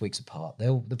 6 weeks apart,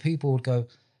 the people would go,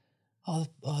 oh,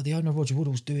 the owner, Roger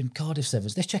Woodall's doing Cardiff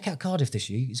Sevens. Let's check out Cardiff this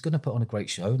year. He's going to put on a great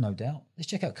show, no doubt. Let's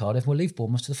check out Cardiff. We'll leave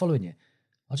Bournemouth to the following year.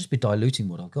 I'll just be diluting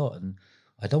what I've got, and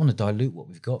I don't want to dilute what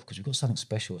we've got because we've got something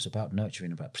special. It's about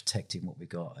nurturing, about protecting what we've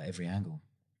got at every angle.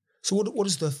 So what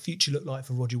does the future look like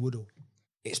for Roger Woodall?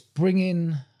 It's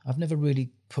I've never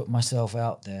really put myself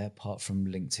out there apart from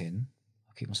LinkedIn.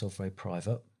 I keep myself very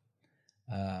private.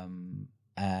 And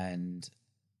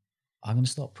I'm going to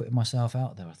start putting myself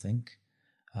out there, I think,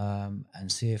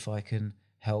 and see if I can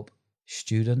help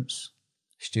students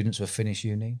who have finished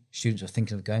uni, students who are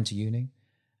thinking of going to uni,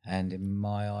 and in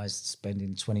my eyes,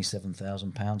 spending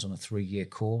 £27,000 on a 3-year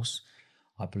course.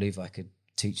 I believe I could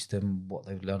teach them what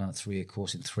they've learned on a 3-year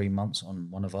course in 3 months on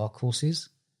one of our courses,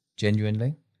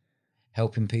 genuinely.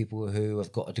 Helping people who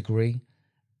have got a degree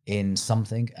in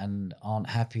something and aren't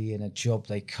happy in a job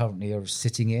they currently are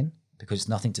sitting in because it's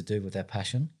nothing to do with their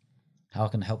passion. How I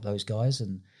can help those guys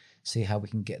and see how we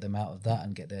can get them out of that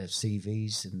and get their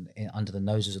CVs and under the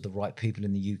noses of the right people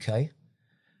in the UK.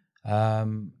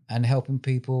 And helping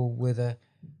people with a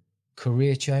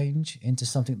career change into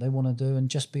something they want to do and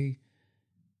just be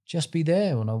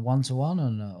there on a one-to-one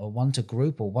and a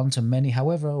one-to-group or one-to-many,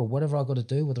 however, or whatever I've got to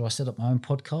do, whether I set up my own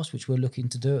podcast, which we're looking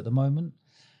to do at the moment.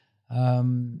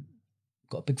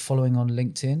 Got a big following on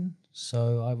LinkedIn,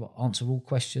 so I answer all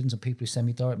questions and people who send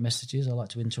me direct messages. I like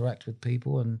to interact with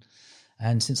people,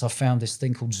 and since I found this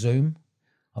thing called Zoom,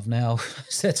 I've now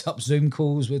set up Zoom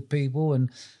calls with people, and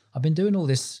I've been doing all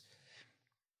this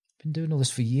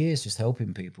for years, just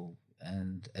helping people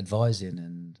and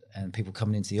advising and people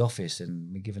coming into the office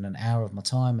and me giving an hour of my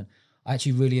time, and I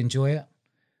actually really enjoy it.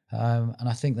 And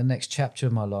I think the next chapter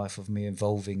of my life of me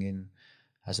evolving in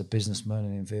as a businessman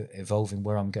and evolving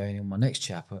where I'm going in my next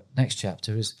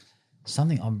chapter is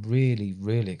something I'm really,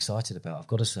 really excited about. I've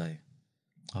got to say,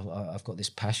 I've got this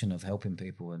passion of helping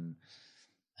people, and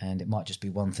it might just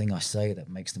be one thing I say that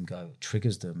makes them go,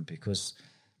 triggers them, because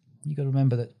you got to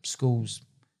remember that schools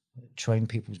train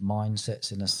people's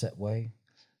mindsets in a set way.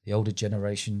 The older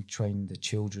generation train the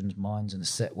children's minds in a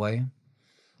set way.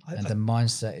 And the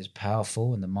mindset is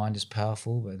powerful, and the mind is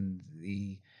powerful, and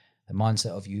the mindset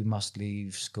of you must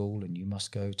leave school and you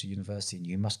must go to university and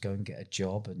you must go and get a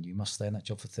job and you must stay in that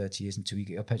job for 30 years until you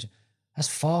get your pension. That's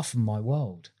far from my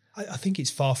world. I think it's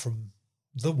far from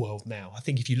the world now. I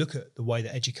think if you look at the way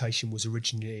that education was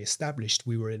originally established,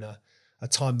 we were in a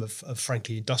time of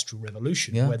frankly, industrial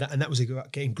revolution, where that was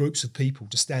about getting groups of people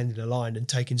to stand in a line and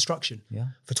take instruction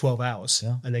for 12 hours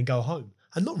and then go home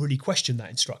and not really question that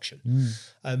instruction.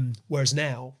 Whereas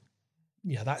now,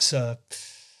 you know, that's a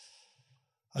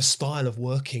style of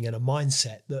working and a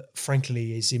mindset that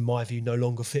frankly is, in my view, no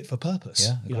longer fit for purpose.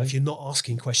 Yeah, you know, if you're not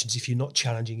asking questions, if you're not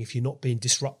challenging, if you're not being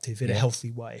disruptive in a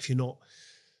healthy way, if you're not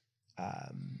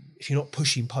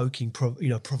pushing, poking,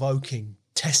 provoking,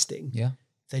 testing,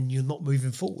 then you're not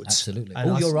moving forwards. Absolutely.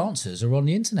 And all your answers are on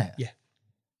the internet. Yeah.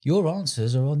 Your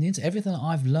answers are on the internet. Everything that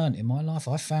I've learned in my life,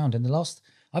 I've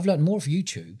learned more of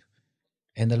YouTube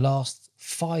in the last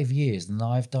 5 years than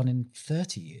I've done in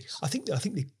 30 years. I think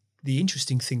the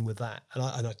interesting thing with that,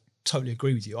 and I totally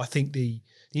agree with you, I think the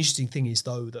interesting thing is,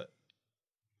 though, that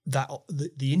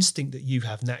the instinct that you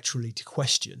have naturally to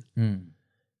question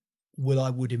will, I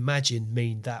would imagine,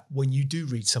 mean that when you do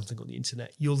read something on the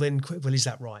internet, you'll then, well, is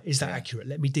that right? Is that accurate?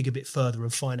 Let me dig a bit further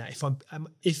and find out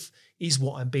if is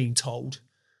what I'm being told,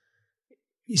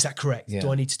 is that correct? Yeah.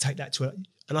 Do I need to take that to a,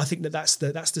 and I think that's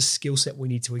the skill set we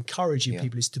need to encourage in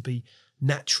people, is to be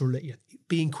naturally,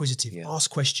 be inquisitive, ask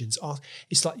questions.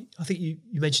 It's like, I think you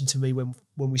mentioned to me when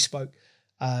we spoke,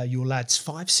 your lad's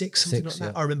 5, 6, something like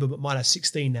that. I remember, but my lad's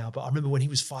 16 now, but I remember when he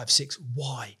was 5, 6,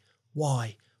 why?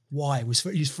 He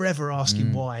was forever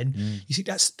asking why. And you see,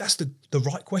 that's the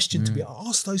right question to be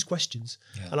asked, those questions.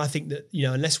 Yeah. And I think that,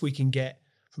 unless we can get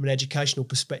from an educational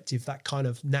perspective, that kind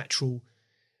of natural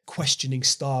questioning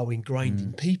style ingrained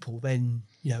in people, then,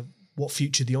 what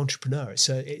future the entrepreneur is.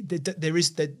 So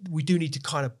we do need to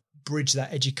kind of bridge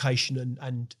that education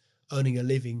and earning a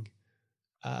living.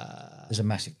 There's a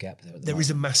massive gap there. There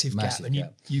is a massive gap. And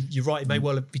you're right. It may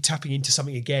well be tapping into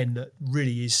something again that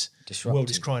really is disruptive. The world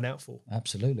is crying out for.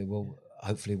 Absolutely. Well,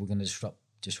 hopefully we're going to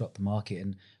disrupt the market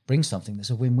and bring something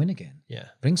that's a win-win again. Yeah.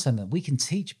 Bring something that we can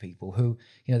teach people who,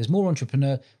 there's more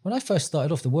entrepreneur. When I first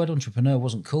started off, the word entrepreneur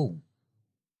wasn't cool.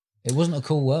 It wasn't a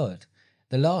cool word.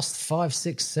 The last 5,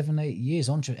 6, 7, 8 years,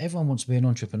 everyone wants to be an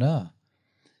entrepreneur.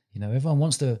 Everyone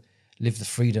wants to live the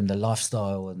freedom, the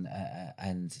lifestyle,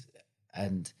 and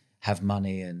have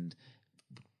money and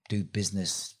do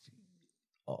business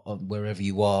wherever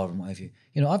you are and whatever you.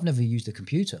 I've never used a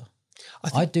computer.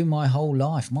 I do my whole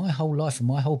life and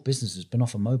my whole business has been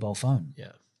off a mobile phone.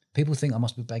 Yeah. People think I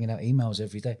must be banging out emails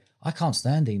every day. I can't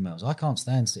stand emails. I can't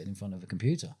stand sitting in front of a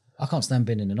computer. I can't stand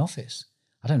being in an office.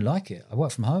 I don't like it. I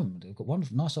work from home. I've got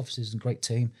wonderful, nice offices and great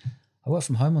team. I work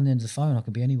from home on the end of the phone. I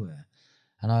can be anywhere.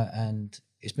 And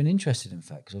it's been interesting, in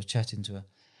fact, because I was chatting to a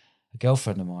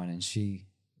girlfriend of mine, and she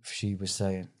was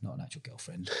saying, not an actual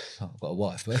girlfriend, I've got a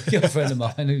wife, but a girlfriend of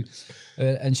mine,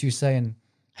 and she was saying,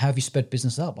 how have you sped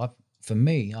business up? For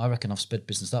me, I reckon I've sped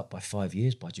business up by 5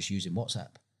 years by just using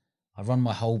WhatsApp. I run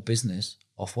my whole business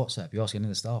off WhatsApp. You ask any of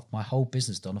the staff, my whole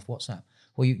business done off WhatsApp.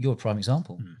 Well, you're a prime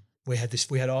example. We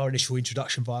had our initial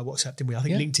introduction via WhatsApp, didn't we? I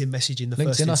think LinkedIn messaging the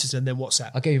first instance, and then WhatsApp.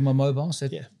 I gave you my mobile,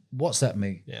 said, WhatsApp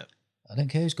me. Yeah. I don't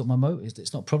care who's got my mobile.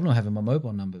 It's not a problem having my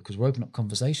mobile number, because we're opening up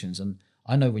conversations, and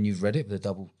I know when you've read it with a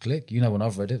double click. When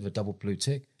I've read it with a double blue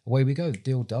tick. Away we go.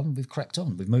 Deal done. We've cracked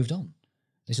on. We've moved on.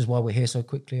 This is why we're here so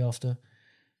quickly after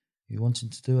you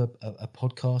wanted to do a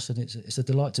podcast, and it's a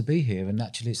delight to be here. And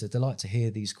naturally, it's a delight to hear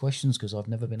these questions, because I've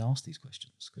never been asked these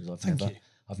questions. Because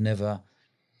I've never.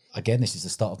 Again, this is the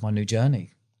start of my new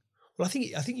journey. Well, I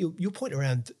think your point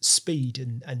around speed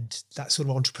and that sort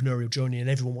of entrepreneurial journey, and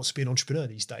everyone wants to be an entrepreneur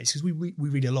these days, because we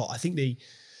read a lot. I think the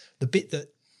bit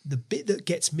that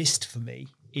gets missed for me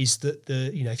is that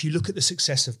if you look at the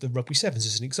success of the Rugby Sevens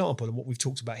as an example, and what we've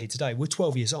talked about here today, we're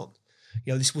 12 years on.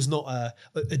 This was not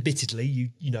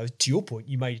admittedly, to your point,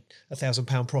 you made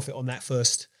 £1,000 profit on that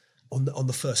first on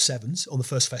the first sevens, on the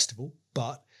first festival,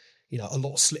 but a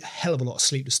hell of a lot of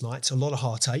sleepless nights, a lot of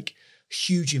heartache,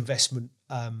 huge investment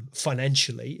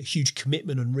financially, a huge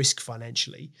commitment and risk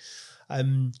financially.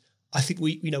 I think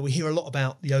we hear a lot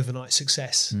about the overnight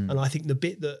success, and I think the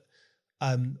bit that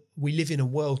we live in a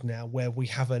world now where we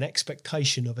have an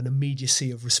expectation of an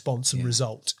immediacy of response and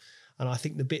result, and I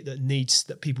think the bit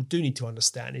that people do need to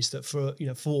understand is that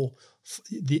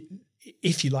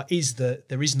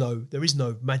there is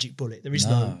no magic bullet, there is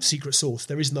no secret sauce,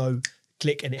 there is no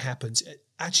click and it happens.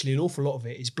 Actually, an awful lot of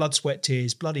it is blood, sweat,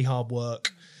 tears, bloody hard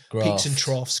work, peaks and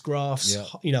troughs, graphs.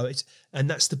 Yeah. And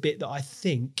that's the bit that I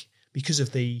think, because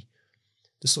of the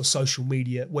sort of social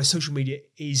media, where social media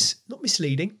is not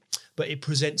misleading, but it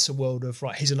presents a world of,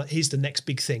 right, here's the next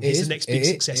big thing, here's the next big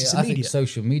success. It's immediate. I think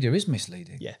social media is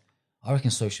misleading. Yeah, I reckon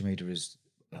social media is.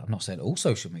 I'm not saying all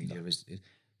social media is,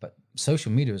 but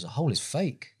social media as a whole is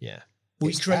fake. Yeah. Well,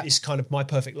 you create this kind of my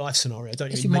perfect life scenario, don't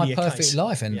you? It's my perfect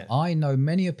life. And I know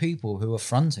many of people who are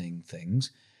fronting things,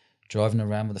 driving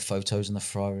around with the photos and the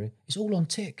Ferrari. It's all on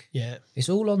tick. Yeah. It's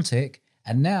all on tick.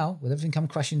 And now, with everything come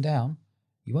crashing down,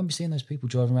 you won't be seeing those people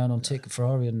driving around on tick,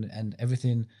 Ferrari and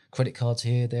everything, credit cards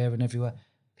here, there and everywhere.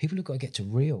 People have got to get to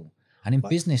real. And in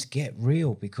business, get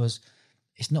real, because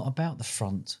it's not about the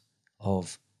front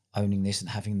of owning this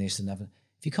and having this and having.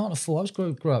 If you can't afford, I was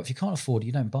grow up, if you can't afford it,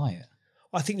 you don't buy it.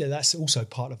 I think that's also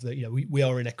part of the, we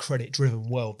are in a credit-driven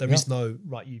world. There is no,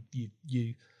 right,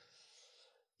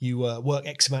 you work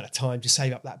X amount of time to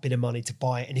save up that bit of money to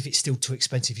buy it, and if it's still too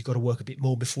expensive, you've got to work a bit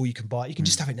more before you can buy it. You can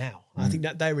just have it now. I think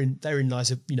that therein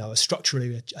lies a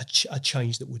structurally a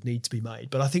change that would need to be made.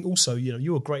 But I think also,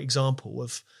 you're a great example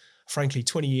of, frankly,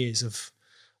 20 years of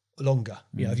longer.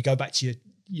 If you go back to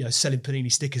your selling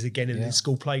panini stickers again in the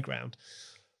school playground,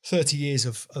 30 years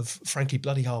of frankly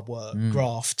bloody hard work,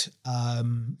 graft,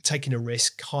 taking a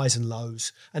risk, highs and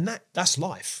lows, and that's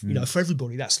life. You know, for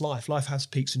everybody, that's life. Life has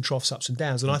peaks and troughs, ups and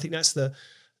downs, and I think that's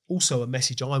also a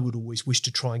message I would always wish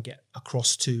to try and get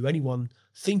across to anyone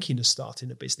thinking of starting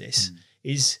a business.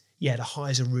 Is the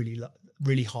highs are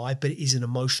really high, but it is an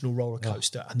emotional roller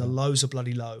coaster, and the lows are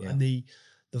bloody low, and the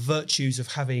virtues of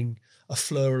having a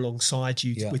fleur alongside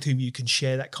you with whom you can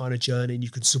share that kind of journey and you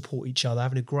can support each other,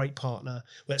 having a great partner,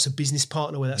 whether it's a business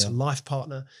partner, whether that's a life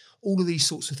partner, all of these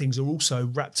sorts of things are also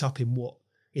wrapped up in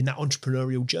that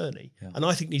entrepreneurial journey. And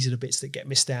I think these are the bits that get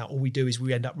missed out. All we do is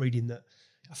we end up reading that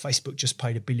Facebook just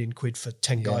paid $1 billion for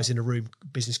 10 guys in a room,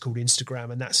 business called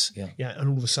Instagram. And that's, and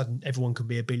all of a sudden everyone can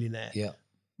be a billionaire.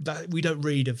 That we don't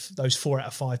read of those 4 out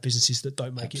of 5 businesses that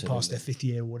don't make it past their 5th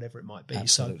year or whatever it might be.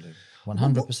 Absolutely. So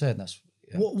 100%. That's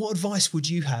what advice would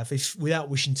you have, if without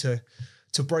wishing to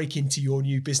break into your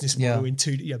new business model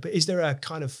but is there a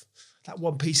kind of that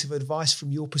one piece of advice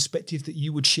from your perspective that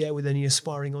you would share with any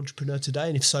aspiring entrepreneur today?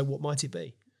 And if so, what might it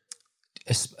be?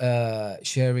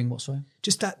 Sharing what, sorry?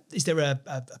 Just that, is there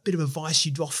a bit of advice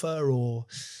you'd offer or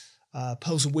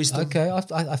pearls of wisdom? Okay,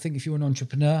 I think if you're an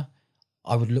entrepreneur,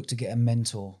 I would look to get a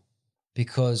mentor,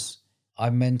 because I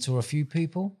mentor a few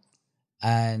people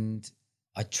and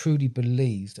I truly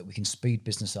believe that we can speed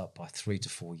business up by 3 to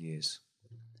 4 years.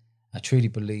 I truly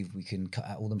believe we can cut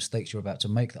out all the mistakes you're about to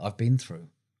make that I've been through.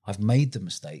 I've made the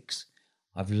mistakes.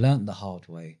 I've learnt the hard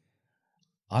way.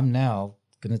 I'm now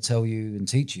going to tell you and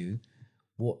teach you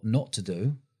what not to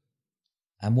do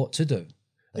and what to do.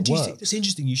 And do you think it's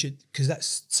interesting? You should, because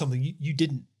that's something you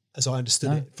didn't, as I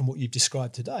understood it from what you've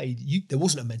described today. There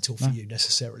wasn't a mentor for you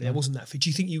necessarily. There wasn't that. Do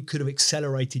you think you could have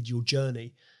accelerated your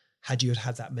journey had you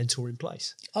had that mentor in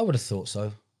place? I would have thought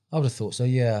so.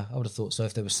 Yeah, I would have thought so.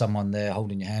 If there was someone there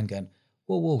holding your hand going,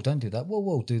 whoa, don't do that.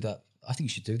 Whoa, do that. I think you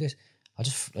should do this. I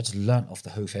just learnt off the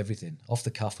hoof everything, off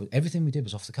the cuff. Everything we did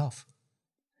was off the cuff.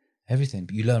 Everything.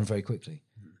 But you learn very quickly,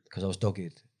 because I was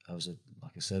dogged. I was,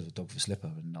 like I said, a dog for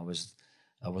slipper, and I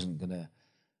wasn't going to...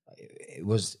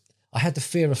 I had the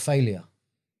fear of failure.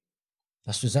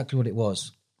 That's exactly what it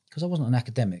was. Because I wasn't an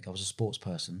academic. I was a sports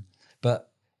person.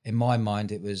 But in my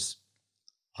mind, it was,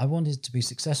 I wanted to be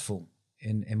successful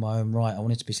in my own right. I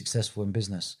wanted to be successful in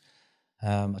business.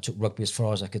 I took rugby as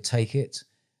far as I could take it.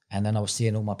 And then I was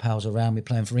seeing all my pals around me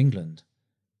playing for England.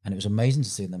 And it was amazing to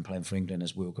see them playing for England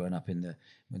as we were growing up in the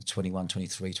 21,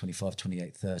 23, 25,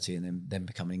 28, 30, and then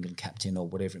becoming England captain or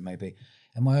whatever it may be.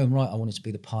 In my own right, I wanted to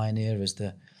be the pioneer as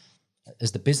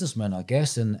the businessman, I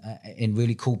guess, and in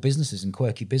really cool businesses and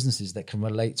quirky businesses that can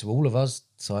relate to all of us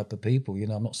type of people. You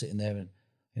know, I'm not sitting there and,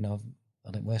 you know,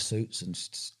 I don't wear suits and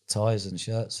ties and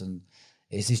shirts, and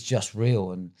it's just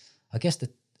real. And I guess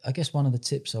one of the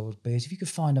tips I would be is, if you could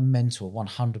find a mentor,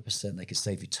 100%, they could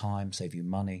save you time, save you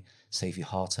money, save you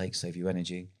heartache, save you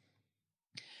energy.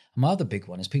 And my other big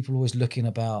one is people always looking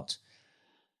about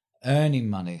earning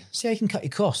money. See how you can cut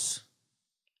your costs.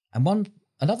 And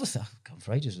another thing, I've gone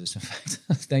for ages with this, in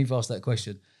fact, Dave asked that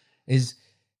question, is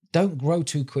don't grow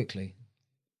too quickly.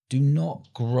 Do not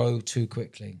grow too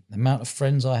quickly. The amount of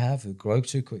friends I have who grow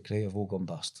too quickly have all gone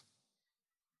bust.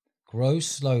 Grow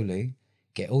slowly,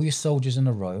 get all your soldiers in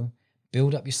a row,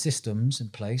 build up your systems in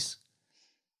place,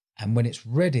 and when it's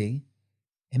ready,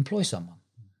 employ someone.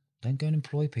 Don't go and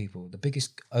employ people. The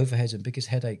biggest overheads and biggest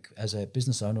headache as a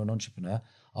business owner and entrepreneur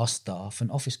are staff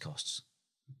and office costs.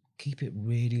 Keep it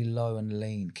really low and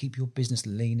lean. Keep your business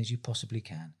lean as you possibly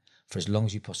can for as long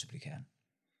as you possibly can.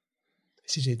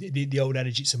 This is the old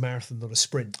adage, it's a marathon, not a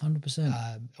sprint.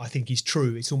 100%. I think is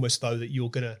true. It's almost though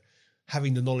that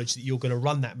having the knowledge that you're going to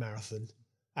run that marathon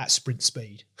at sprint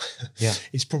speed. Yeah.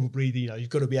 It's probably, you've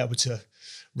got to be able to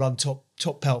run top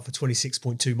pelt for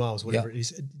 26.2 miles, whatever it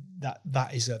is.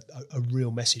 That is a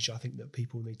real message I think that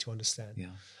people need to understand. Yeah.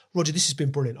 Roger, this has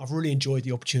been brilliant. I've really enjoyed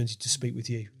the opportunity to speak with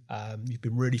you. You've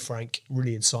been really frank,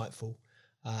 really insightful.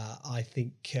 I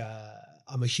think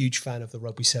I'm a huge fan of the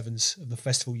Rugby Sevens, of the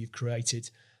festival you've created.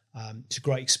 It's a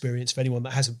great experience. For anyone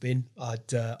that hasn't been,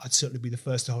 I'd certainly be the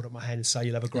first to hold up my hand and say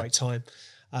you'll have a great time.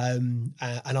 And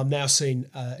I'm now seeing,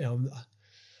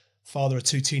 father of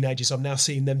 2 teenagers, I'm now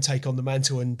seeing them take on the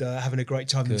mantle and having a great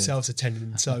time themselves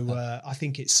attending. So I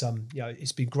think it's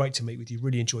it's been great to meet with you.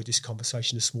 Really enjoyed this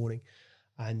conversation this morning,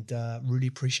 and really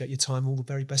appreciate your time. All the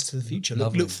very best to the future.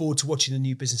 Look forward to watching the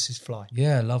new businesses fly.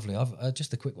 Yeah, lovely. I've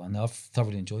just a quick one. I've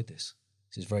thoroughly enjoyed this.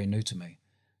 This is very new to me.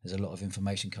 There's a lot of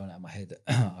information coming out of my head that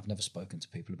I've never spoken to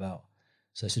people about.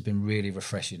 So this has been really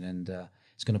refreshing, and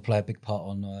it's going to play a big part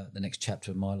on the next chapter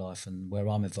of my life and where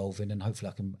I'm evolving, and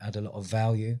hopefully I can add a lot of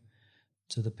value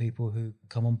to the people who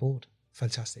come on board.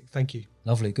 Fantastic. Thank you.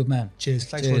 Lovely. Good man. Cheers.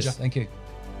 Thanks, Roger. Thank you.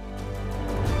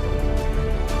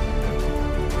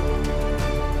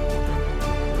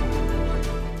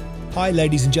 Hi,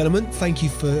 ladies and gentlemen. Thank you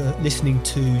for listening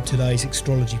to today's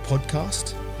Extrology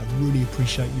podcast. I really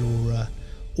appreciate your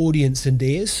audience and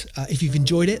ears. If you've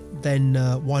enjoyed it, then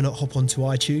why not hop onto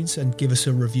iTunes and give us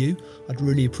a review? I'd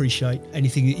really appreciate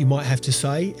anything that you might have to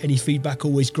say. Any feedback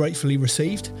always gratefully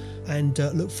received, and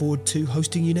look forward to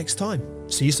hosting you next time.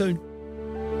 See you soon.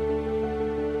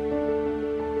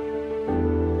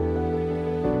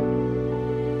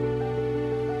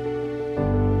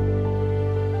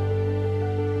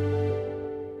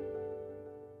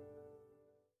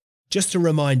 Just a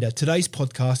reminder, today's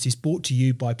podcast is brought to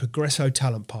you by Progresso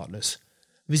Talent Partners.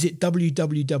 Visit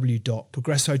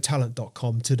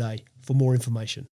www.progressotalent.com today for more information.